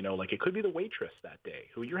sustenance. Like it could be the waitress that day,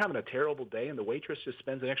 who you're having a terrible day, and the waitress just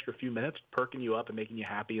spends an extra few minutes perking you up and making you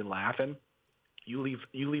happy and laughing. You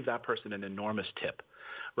leave that person an enormous tip,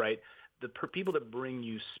 right? The people that bring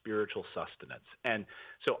you spiritual sustenance. And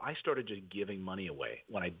so I started just giving money away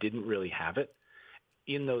when I didn't really have it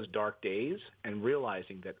in those dark days, and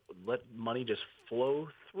realizing that let money just flow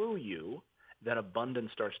through you, then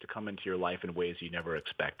abundance starts to come into your life in ways you never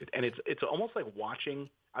expected. And it's almost like watching.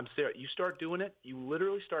 You start doing it. You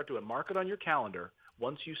literally start doing it. Mark it on your calendar.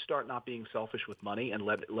 Once you start not being selfish with money and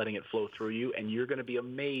letting it flow through you, and you're going to be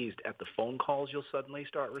amazed at the phone calls you'll suddenly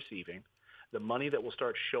start receiving, the money that will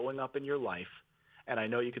start showing up in your life. And I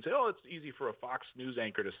know you could say, oh, it's easy for a Fox News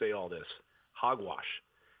anchor to say all this. Hogwash.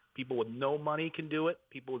 People with no money can do it.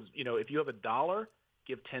 If you have $1,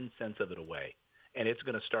 give 10 cents of it away, and it's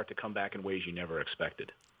going to start to come back in ways you never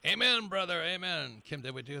expected. Amen, brother. Amen. Kim,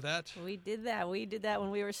 did we do that? We did that. We did that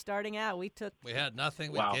when we were starting out. We had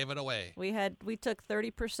nothing. We gave it away. We took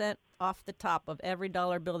 30% off the top of every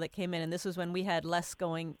dollar bill that came in, and this was when we had less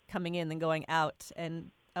coming in than going out.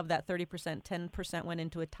 And of that 30%, 10% went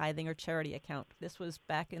into a tithing or charity account. This was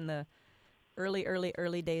back in the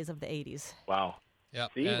early days of the 80s. Wow. Yeah.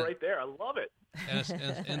 See, right there. I love it.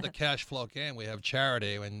 And in the cash flow game, we have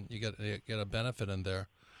charity, and you get a benefit in there.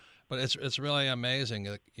 But it's really amazing.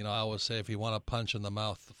 I always say, if you want a punch in the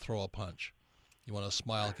mouth, throw a punch. You want a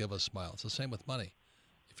smile, give a smile. It's the same with money.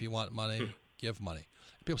 If you want money, give money.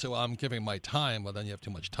 People say, well, I'm giving my time. Well, then you have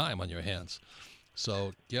too much time on your hands.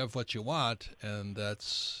 So give what you want, and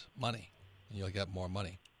that's money, and you'll get more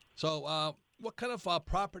money. So what kind of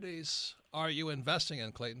properties are you investing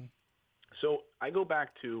in, Clayton? So I go back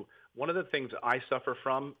to one of the things I suffer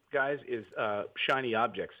from, guys, is shiny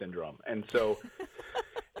object syndrome. And so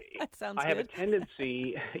that sounds I have a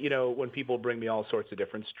tendency, when people bring me all sorts of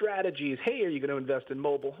different strategies. Hey, are you going to invest in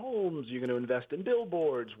mobile homes? Are you going to invest in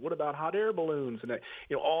billboards? What about hot air balloons? And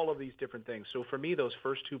all of these different things. So for me, those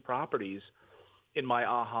first 2 properties in my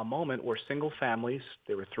aha moment were single families.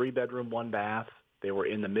 They were 3-bedroom, 1-bath. They were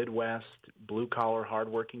in the Midwest, blue-collar,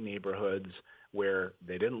 hardworking neighborhoods where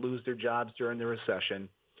they didn't lose their jobs during the recession.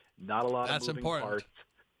 Not a lot of moving parts.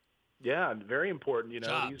 Yeah, very important.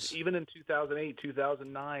 Even in 2008,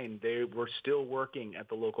 2009, they were still working at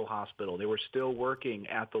the local hospital. They were still working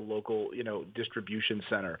at the local, distribution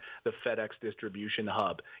center, the FedEx distribution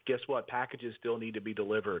hub. Guess what? Packages still need to be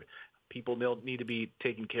delivered. People need to be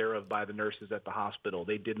taken care of by the nurses at the hospital.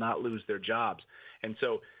 They did not lose their jobs. And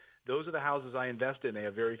so those are the houses I invest in. They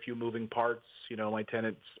have very few moving parts. My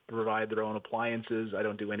tenants provide their own appliances. I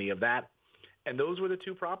don't do any of that. And those were the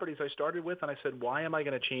 2 properties I started with, and I said, why am I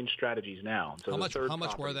going to change strategies now? So how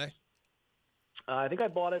much were they? I think I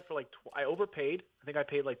bought it for I overpaid. I think I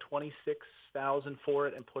paid like $26,000 for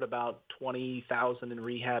it and put about $20,000 in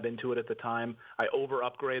rehab into it at the time. I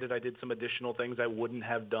over-upgraded. I did some additional things I wouldn't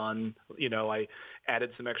have done. I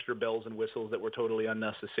added some extra bells and whistles that were totally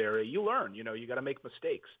unnecessary. You learn. You got to make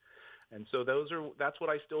mistakes. And so that's what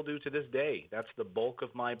I still do to this day. That's the bulk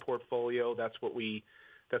of my portfolio. That's what we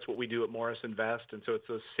do at Morris Invest. And so it's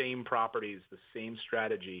those same properties, the same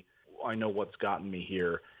strategy. I know what's gotten me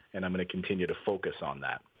here, and I'm going to continue to focus on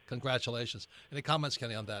that. Congratulations. Any comments,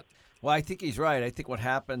 Kenny, on that? Well, I think he's right. I think what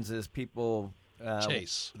happens is people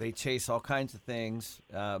chase. They chase all kinds of things.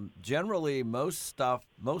 Generally, most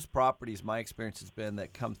properties, my experience has been,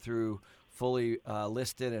 that come through fully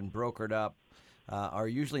listed and brokered up are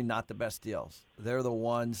usually not the best deals. They're the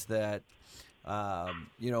ones that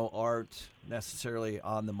aren't necessarily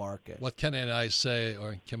on the market. What Kenny and I say,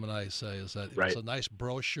 or Kim and I say, is that if it's a nice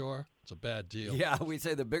brochure, it's a bad deal. Yeah, we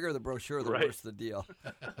say the bigger the brochure, the worse the deal.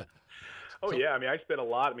 Yeah. I mean, I spent a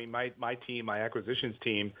lot. I mean, my team, my acquisitions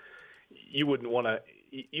team, you wouldn't want to.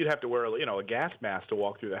 You'd have to wear a gas mask to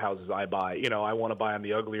walk through the houses I buy. I want to buy them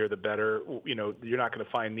the uglier the better. You're not going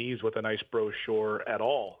to find these with a nice brochure at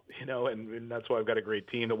all. And that's why I've got a great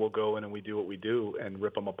team that will go in and we do what we do and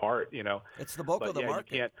rip them apart. It's the bulk of the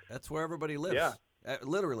market. That's where everybody lives. Yeah.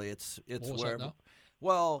 Literally, it's where. That now?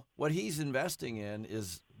 Well, what he's investing in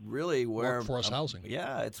is really where workforce housing.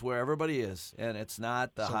 Yeah, it's where everybody is, and it's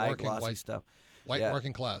not the high glossy stuff. White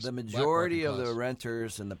working class. The majority of the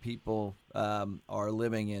renters and the people are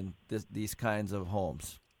living in these kinds of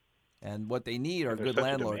homes. And what they need are good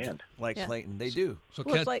landlords like Clayton. They do. So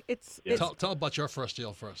well, Ken, it's tell about your first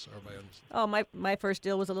deal first. Everybody Oh, my first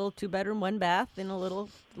deal was a little 2-bedroom, 1-bath in a little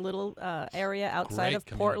area outside of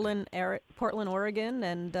Portland, Oregon,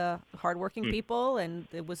 and hardworking people, and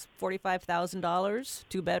it was $45,000,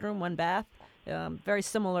 2-bedroom, 1-bath. Very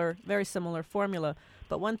similar formula.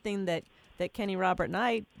 But one thing that Kenny, Robert, and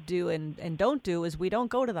I do and don't do is we don't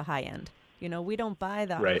go to the high end. We don't buy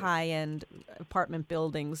the high-end apartment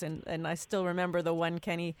buildings. And I still remember the one,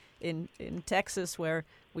 Kenny, in Texas where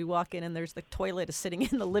we walk in and there's the toilet is sitting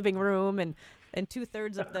in the living room and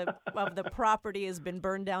 2/3 of the property has been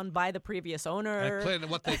burned down by the previous owner. And Clayton,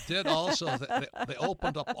 what they did also, they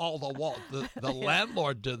opened up all the walls. The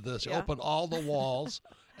landlord did this. He opened all the walls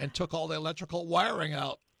and took all the electrical wiring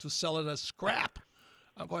out to sell it as scrap.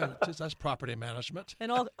 I'm going, that's property management.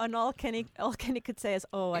 And all Kenny could say is,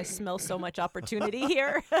 "Oh, I smell so much opportunity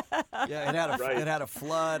here." Yeah, it had a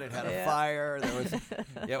flood, it had a fire.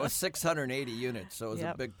 It was 680 units, so it was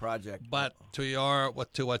a big project. But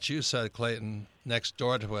to what you said, Clayton, next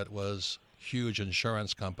door to it was huge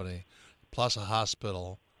insurance company, plus a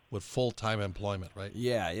hospital with full-time employment, right?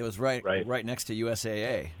 Yeah, it was right next to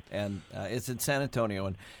USAA, and it's in San Antonio.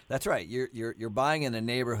 And that's right. You're buying in a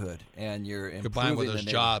neighborhood, and you're buying where there's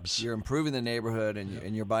jobs. You're improving the neighborhood,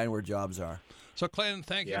 and you're buying where jobs are. So, Clayton,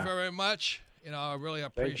 thank you very much. I really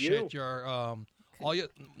appreciate your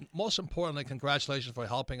most importantly, congratulations for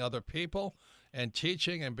helping other people and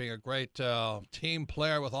teaching and being a great team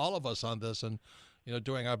player with all of us on this, and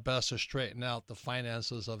doing our best to straighten out the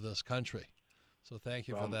finances of this country. So thank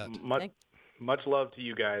you for that. Much love to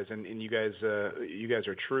you guys, and you guys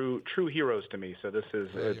are true heroes to me. So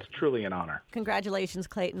it's truly an honor. Congratulations,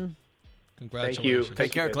 Clayton. Congratulations. Thank you.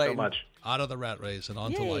 Take care, Clayton. So much. Out of the rat race and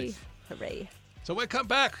on to life. Hooray. So we come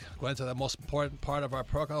back. Going to the most important part of our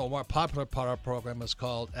program, or more popular part of our program, is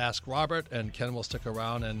called Ask Robert, and Ken will stick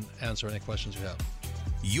around and answer any questions you have.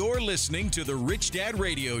 You're listening to the Rich Dad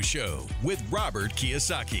Radio Show with Robert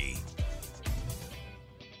Kiyosaki.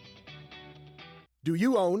 Do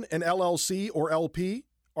you own an LLC or LP?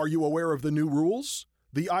 Are you aware of the new rules?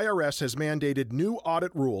 The IRS has mandated new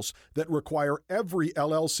audit rules that require every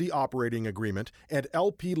LLC operating agreement and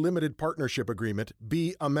LP limited partnership agreement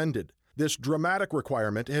be amended. This dramatic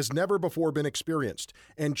requirement has never before been experienced,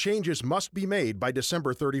 and changes must be made by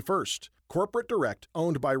December 31st. Corporate Direct,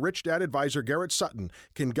 owned by Rich Dad advisor Garrett Sutton,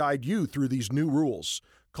 can guide you through these new rules.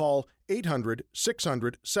 Call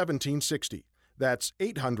 800-600-1760. That's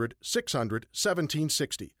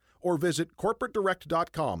 800-600-1760. Or visit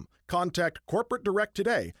corporatedirect.com. Contact Corporate Direct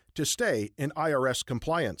today to stay in IRS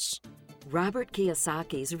compliance. Robert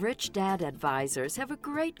Kiyosaki's Rich Dad Advisors have a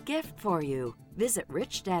great gift for you. Visit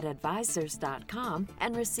richdadadvisors.com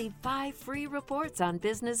and receive 5 free reports on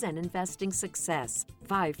business and investing success.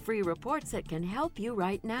 5 free reports that can help you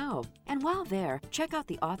right now. And while there, check out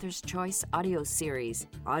the Author's Choice audio series.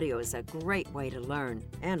 Audio is a great way to learn.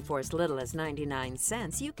 And for as little as 99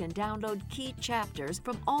 cents, you can download key chapters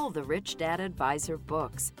from all the Rich Dad Advisor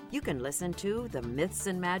books. You can listen to The Myths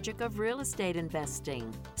and Magic of Real Estate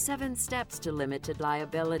Investing, 7 Steps to Limited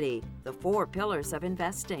Liability, The 4 Pillars of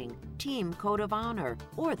Investing, Team Code of Honor,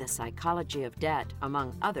 or The Psychology of Debt,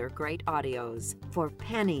 among other great audios. For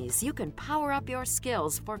pennies, you can power up your skills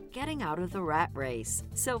for getting out of the rat race.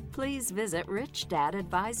 So please visit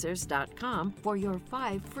richdadadvisors.com for your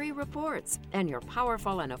 5 free reports and your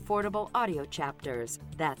powerful and affordable audio chapters.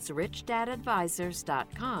 That's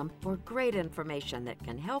richdadadvisors.com for great information that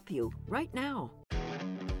can help you right now.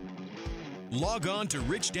 Log on to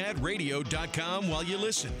richdadradio.com while you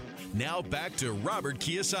listen. Now back to Robert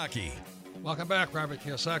Kiyosaki. Welcome back, Robert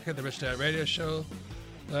Kiyosaki, the Rich Dad Radio Show.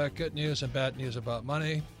 Good news and bad news about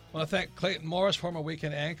money. I want to thank Clayton Morris, former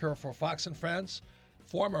weekend anchor for Fox and Friends,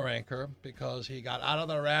 former anchor, because he got out of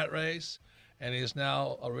the rat race, and he's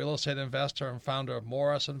now a real estate investor and founder of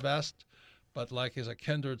Morris Invest. But like he's a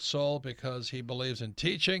kindred soul because he believes in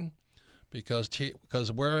teaching, because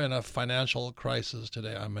we're in a financial crisis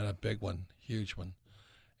today. I'm in a big one, huge one.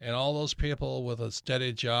 And all those people with a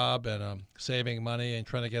steady job and saving money and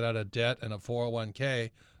trying to get out of debt and a 401k,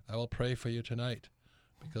 I will pray for you tonight,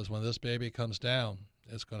 because when this baby comes down,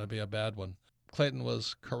 it's going to be a bad one. Clayton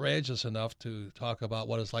was courageous enough to talk about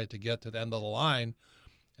what it's like to get to the end of the line,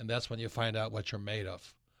 and that's when you find out what you're made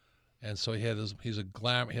of. And so he had a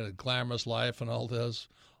glamorous life and all this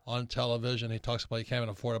on television. He talks about he can't even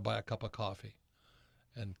afford to buy a cup of coffee.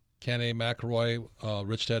 And Ken McElroy,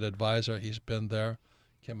 Rich Dad Advisor, he's been there.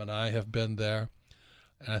 Kim and I have been there,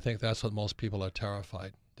 and I think that's what most people are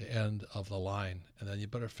terrified, the end of the line. And then you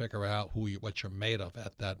better figure out what you're made of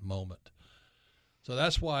at that moment. So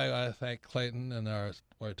that's why I thank Clayton and our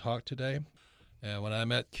talk today. And when I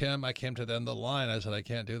met Kim, I came to the end of the line. I said, I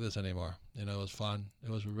can't do this anymore. It was fun.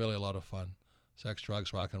 It was really a lot of fun. Sex,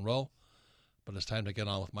 drugs, rock and roll. But it's time to get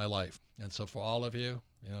on with my life. And so for all of you,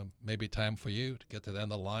 maybe time for you to get to the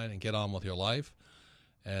end of the line and get on with your life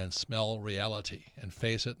and smell reality and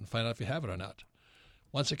face it and find out if you have it or not.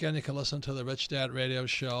 Once again, you can listen to the Rich Dad Radio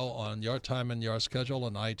Show on your time and your schedule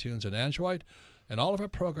on iTunes and Android. And all of our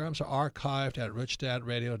programs are archived at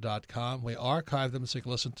richdadradio.com. We archive them so you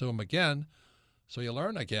can listen to them again, so you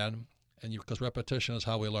learn again, and because repetition is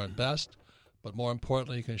how we learn best. But more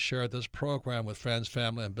importantly, you can share this program with friends,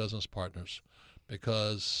 family, and business partners.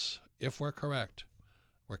 Because if we're correct,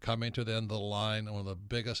 we're coming to the end of the line on the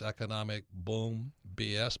biggest economic boom,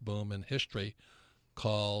 BS boom in history,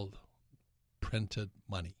 called printed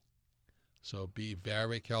money. So be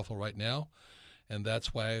very careful right now, and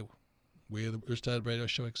that's why the Rich Dad Radio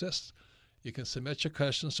Show exists. You can submit your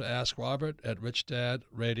questions to Ask Robert at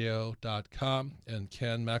richdadradio.com, and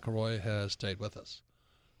Ken McElroy has stayed with us.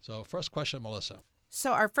 So first question, Melissa.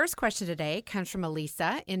 So our first question today comes from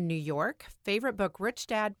Elisa in New York. Favorite book, Rich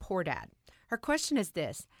Dad, Poor Dad. Her question is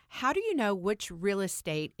this: how do you know which real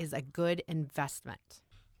estate is a good investment?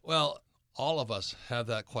 Well, all of us have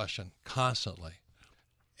that question constantly.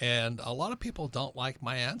 And a lot of people don't like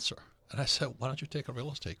my answer. And I said, why don't you take a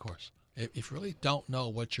real estate course? If you really don't know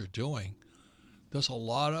what you're doing, there's a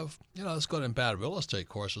lot of, there's good and bad real estate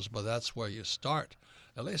courses, but that's where you start.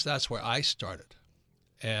 At least that's where I started.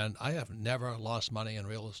 And I have never lost money in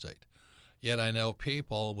real estate. Yet I know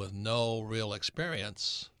people with no real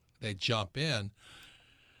experience, they jump in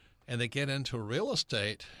and they get into real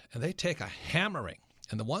estate and they take a hammering.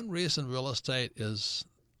 And the one reason real estate is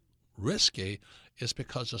risky is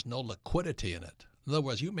because there's no liquidity in it. In other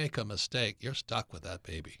words, you make a mistake, you're stuck with that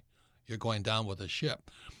baby. You're going down with the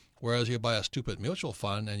ship. Whereas you buy a stupid mutual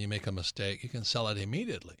fund and you make a mistake, you can sell it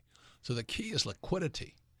immediately. So the key is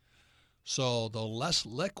liquidity. So the less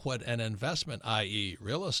liquid an investment, i.e.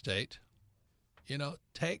 real estate,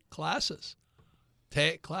 take classes.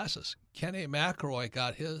 Take classes. Kenny McElroy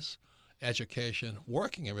got his education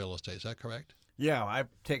working in real estate. Is that correct? Yeah, I've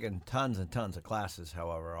taken tons and tons of classes,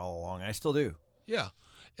 however, all along. I still do. Yeah.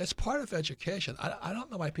 It's part of education. I don't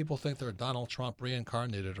know why people think they're Donald Trump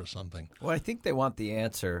reincarnated or something. Well, I think they want the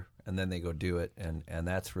answer, and then they go do it, and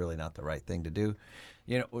that's really not the right thing to do.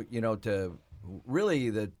 To really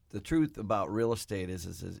the truth about real estate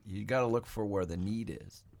is you got to look for where the need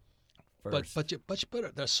is first. But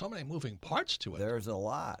there's so many moving parts to it. There's a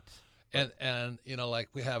lot. And like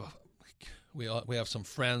we have some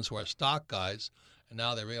friends who are stock guys, And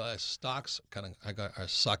now they realize stocks are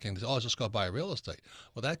sucking. Oh, just go buy real estate.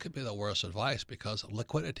 Well, that could be the worst advice because of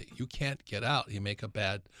liquidity. You can't get out. You make a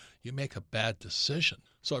bad decision.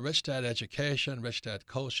 So Rich Dad Education, Rich Dad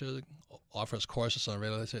Coaching offers courses on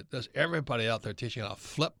real estate. There's everybody out there teaching how to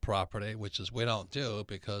flip property, which is we don't do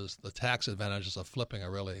because the tax advantages of flipping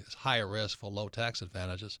are really higher risk for low tax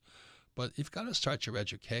advantages. But you've got to start your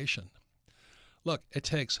education. Look, it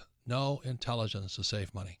takes no intelligence to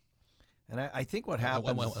save money. And I think what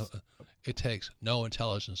happens... It takes no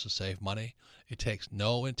intelligence to save money. It takes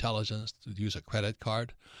no intelligence to use a credit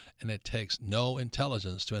card. And it takes no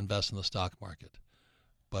intelligence to invest in the stock market.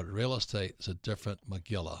 But real estate is a different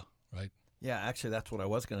Megillah, right? Yeah, actually, that's what I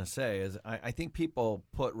was going to say. Is I think people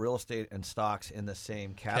put real estate and stocks in the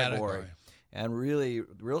same category. And really,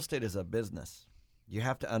 real estate is a business. You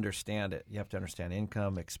have to understand it. You have to understand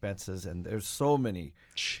income, expenses, and there's so many.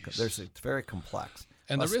 It's very complex.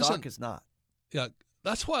 And the stock is not. Yeah,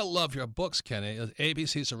 that's why I love your books, Kenny.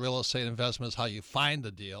 ABC's of Real Estate Investment is how you find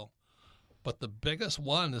the deal. But the biggest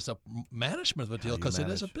one is the management of the deal because it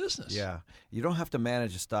is a business. Yeah. You don't have to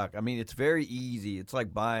manage a stock. I mean, it's very easy. It's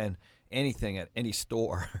like buying anything at any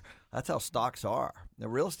store. That's how stocks are. Now,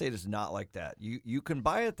 real estate is not like that. You can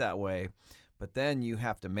buy it that way, but then you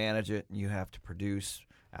have to manage it and you have to produce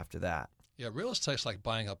after that. Yeah, real estate's like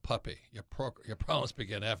buying a puppy. Your problems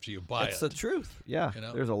begin after you buy it. It's the truth. Yeah, you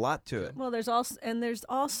know? There's a lot to it. Well, there's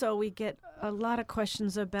also we get a lot of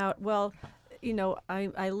questions about, well, you know,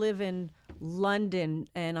 I live in London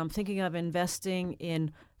and I'm thinking of investing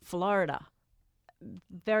in Florida.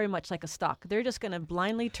 Very much like a stock. They're just going to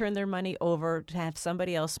blindly turn their money over to have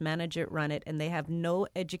somebody else manage it, run it, and they have no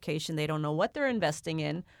education. They don't know what they're investing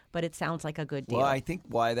in, but it sounds like a good deal. Well, I think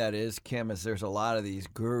why that is, Kim, is there's a lot of these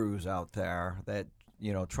gurus out there that,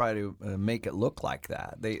 you know, try to make it look like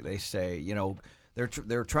that. They say, you know,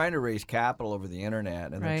 they're trying to raise capital over the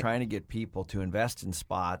internet, and they're trying to get people to invest in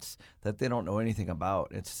spots that they don't know anything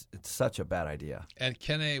about. It's such a bad idea. And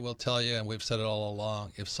Kenny will tell you, and we've said it all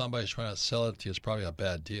along, if somebody's trying to sell it to you, it's probably a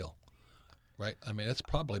bad deal, right? I mean, it's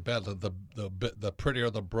probably bad. The prettier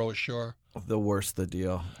the brochure, the worse the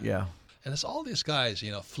deal. Yeah. And it's all these guys,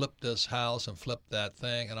 you know, flip this house and flip that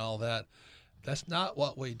thing and all that. That's not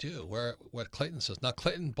what we do. What Clayton says. Now,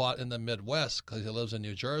 Clayton bought in the Midwest because he lives in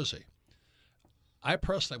New Jersey. I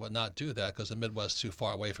personally would not do that because the Midwest is too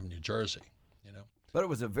far away from New Jersey, you know. But it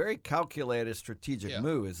was a very calculated strategic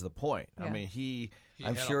move is the point. Yeah. I mean,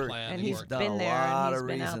 I'm sure he's done a lot of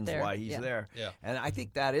reasons why he's there. Yeah. And I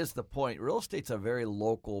think that is the point. Real estate's a very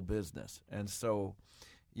local business. And so,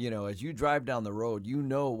 you know, as you drive down the road, you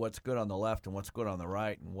know what's good on the left and what's good on the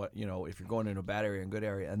right and what, you know, if you're going into a bad area and good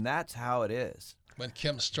area. And that's how it is. When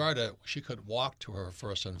Kim started, she could walk to her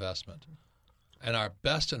first investment. And our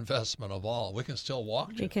best investment of all, we can still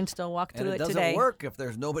walk to. We can still walk to it today. And it doesn't work if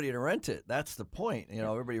there's nobody to rent it. That's the point. You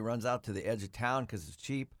know, everybody runs out to the edge of town because it's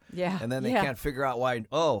cheap. Yeah. And then they can't figure out why.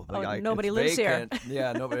 Nobody lives here.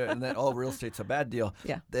 Yeah, nobody. And then real estate's a bad deal.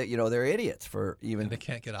 Yeah. They're idiots for even. And they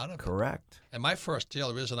can't get out of it. Correct. And my first deal,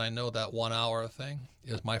 the reason I know that 1 hour thing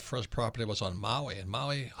is my first property was on Maui, and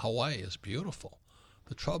Maui, Hawaii is beautiful.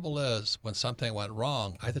 The trouble is, when something went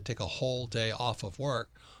wrong, I had to take a whole day off of work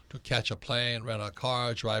to catch a plane, rent a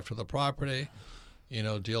car, drive to the property, you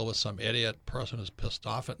know, deal with some idiot person who's pissed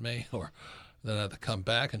off at me, or then I had to come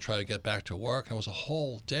back and try to get back to work. And it was a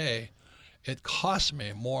whole day. It cost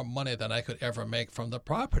me more money than I could ever make from the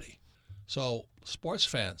property. So, sports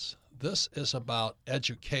fans, this is about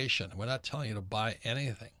education. We're not telling you to buy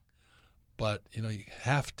anything, but, you know, you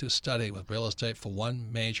have to study with real estate for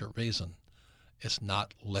one major reason. It's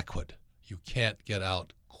not liquid. You can't get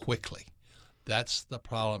out quickly. That's the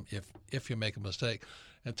problem if you make a mistake.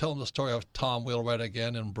 And tell them the story of Tom Wheelwright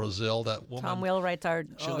again in Brazil. That woman. Tom Wheelwright's our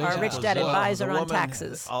rich dad advisor on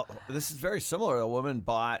taxes. This is very similar. A woman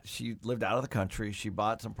she lived out of the country. She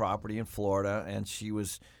bought some property in Florida, and she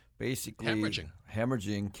was basically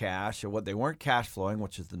hemorrhaging cash. Or what they weren't cash flowing,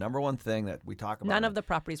 which is the number one thing that we talk about. None of the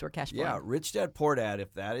properties were cash flowing. Yeah, Rich Dad Poor Dad,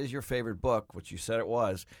 if that is your favorite book, which you said it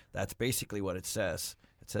was, that's basically what it says.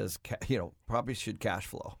 It says, you know, properties should cash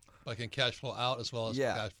flow. Like in cash flow out as well as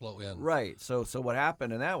cash flow in. Right. So what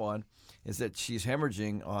happened in that one is that she's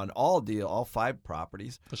hemorrhaging on all 5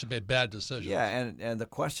 properties. But she made bad decisions. Yeah, and the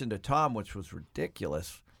question to Tom, which was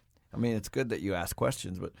ridiculous, I mean, it's good that you ask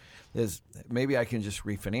questions, but is maybe I can just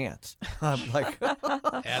refinance. I'm like,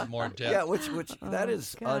 add more debt. Yeah, which that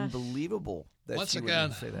is unbelievable that once she again,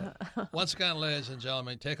 would say that. Once again, ladies and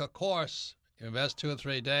gentlemen, take a course, invest 2 or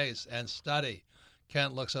 3 days, and study.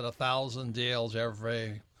 Kent looks at 1,000 deals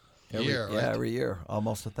every year. Yeah, right? every year,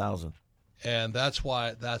 almost 1,000. And that's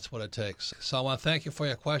what it takes. So I want to thank you for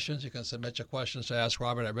your questions. You can submit your questions to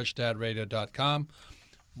AskRobert@richdadradio.com.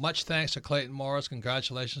 Much thanks to Clayton Morris.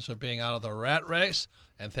 Congratulations for being out of the rat race.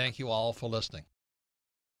 And thank you all for listening.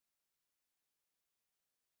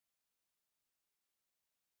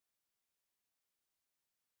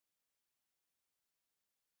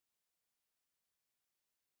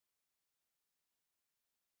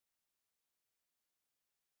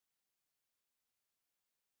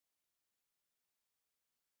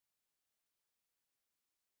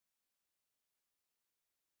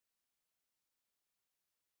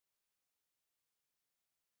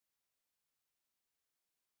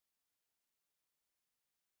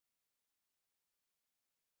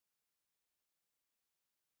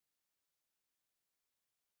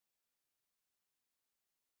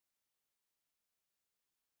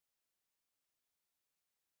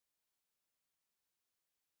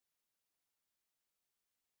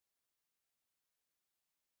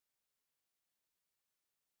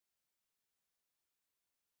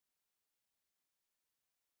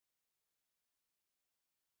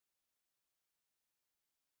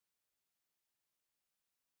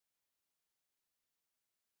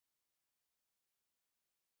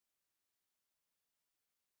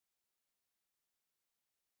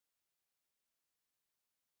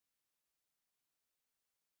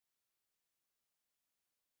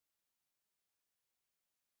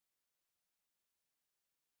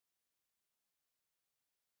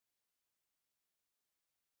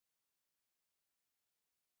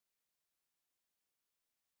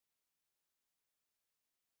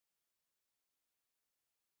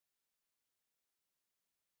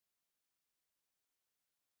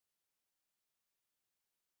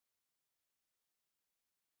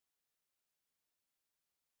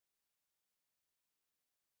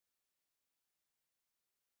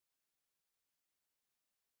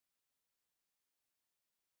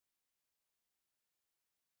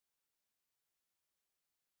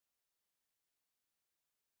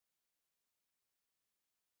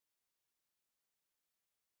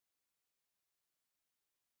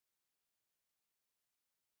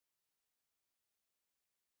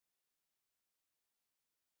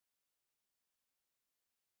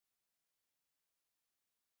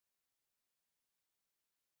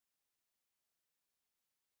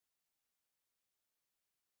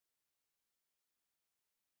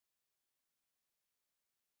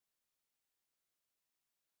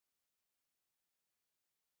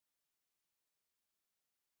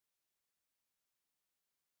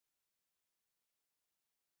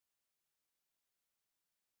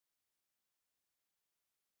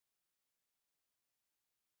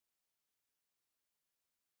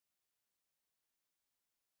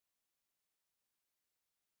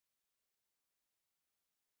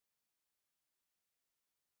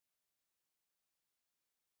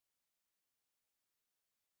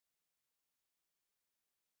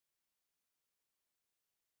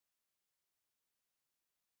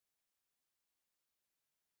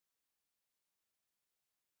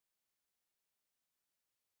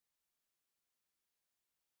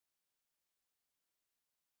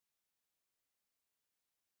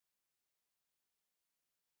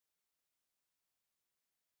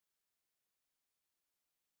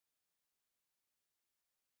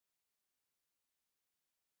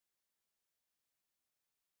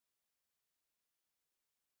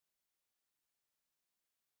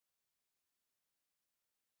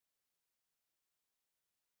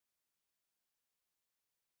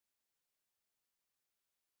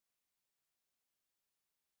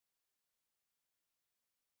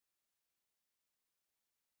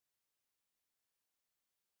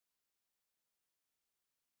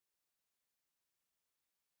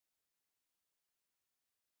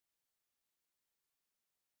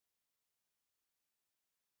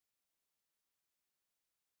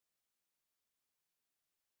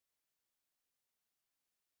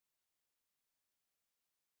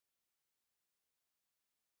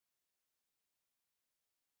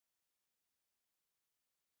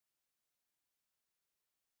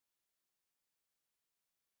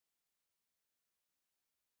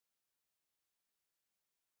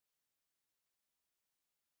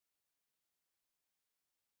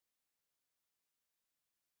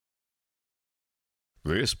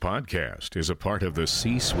 This podcast is a part of the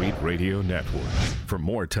C-Suite Radio Network. For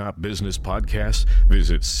more top business podcasts,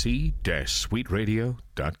 visit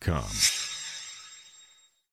c-suiteradio.com.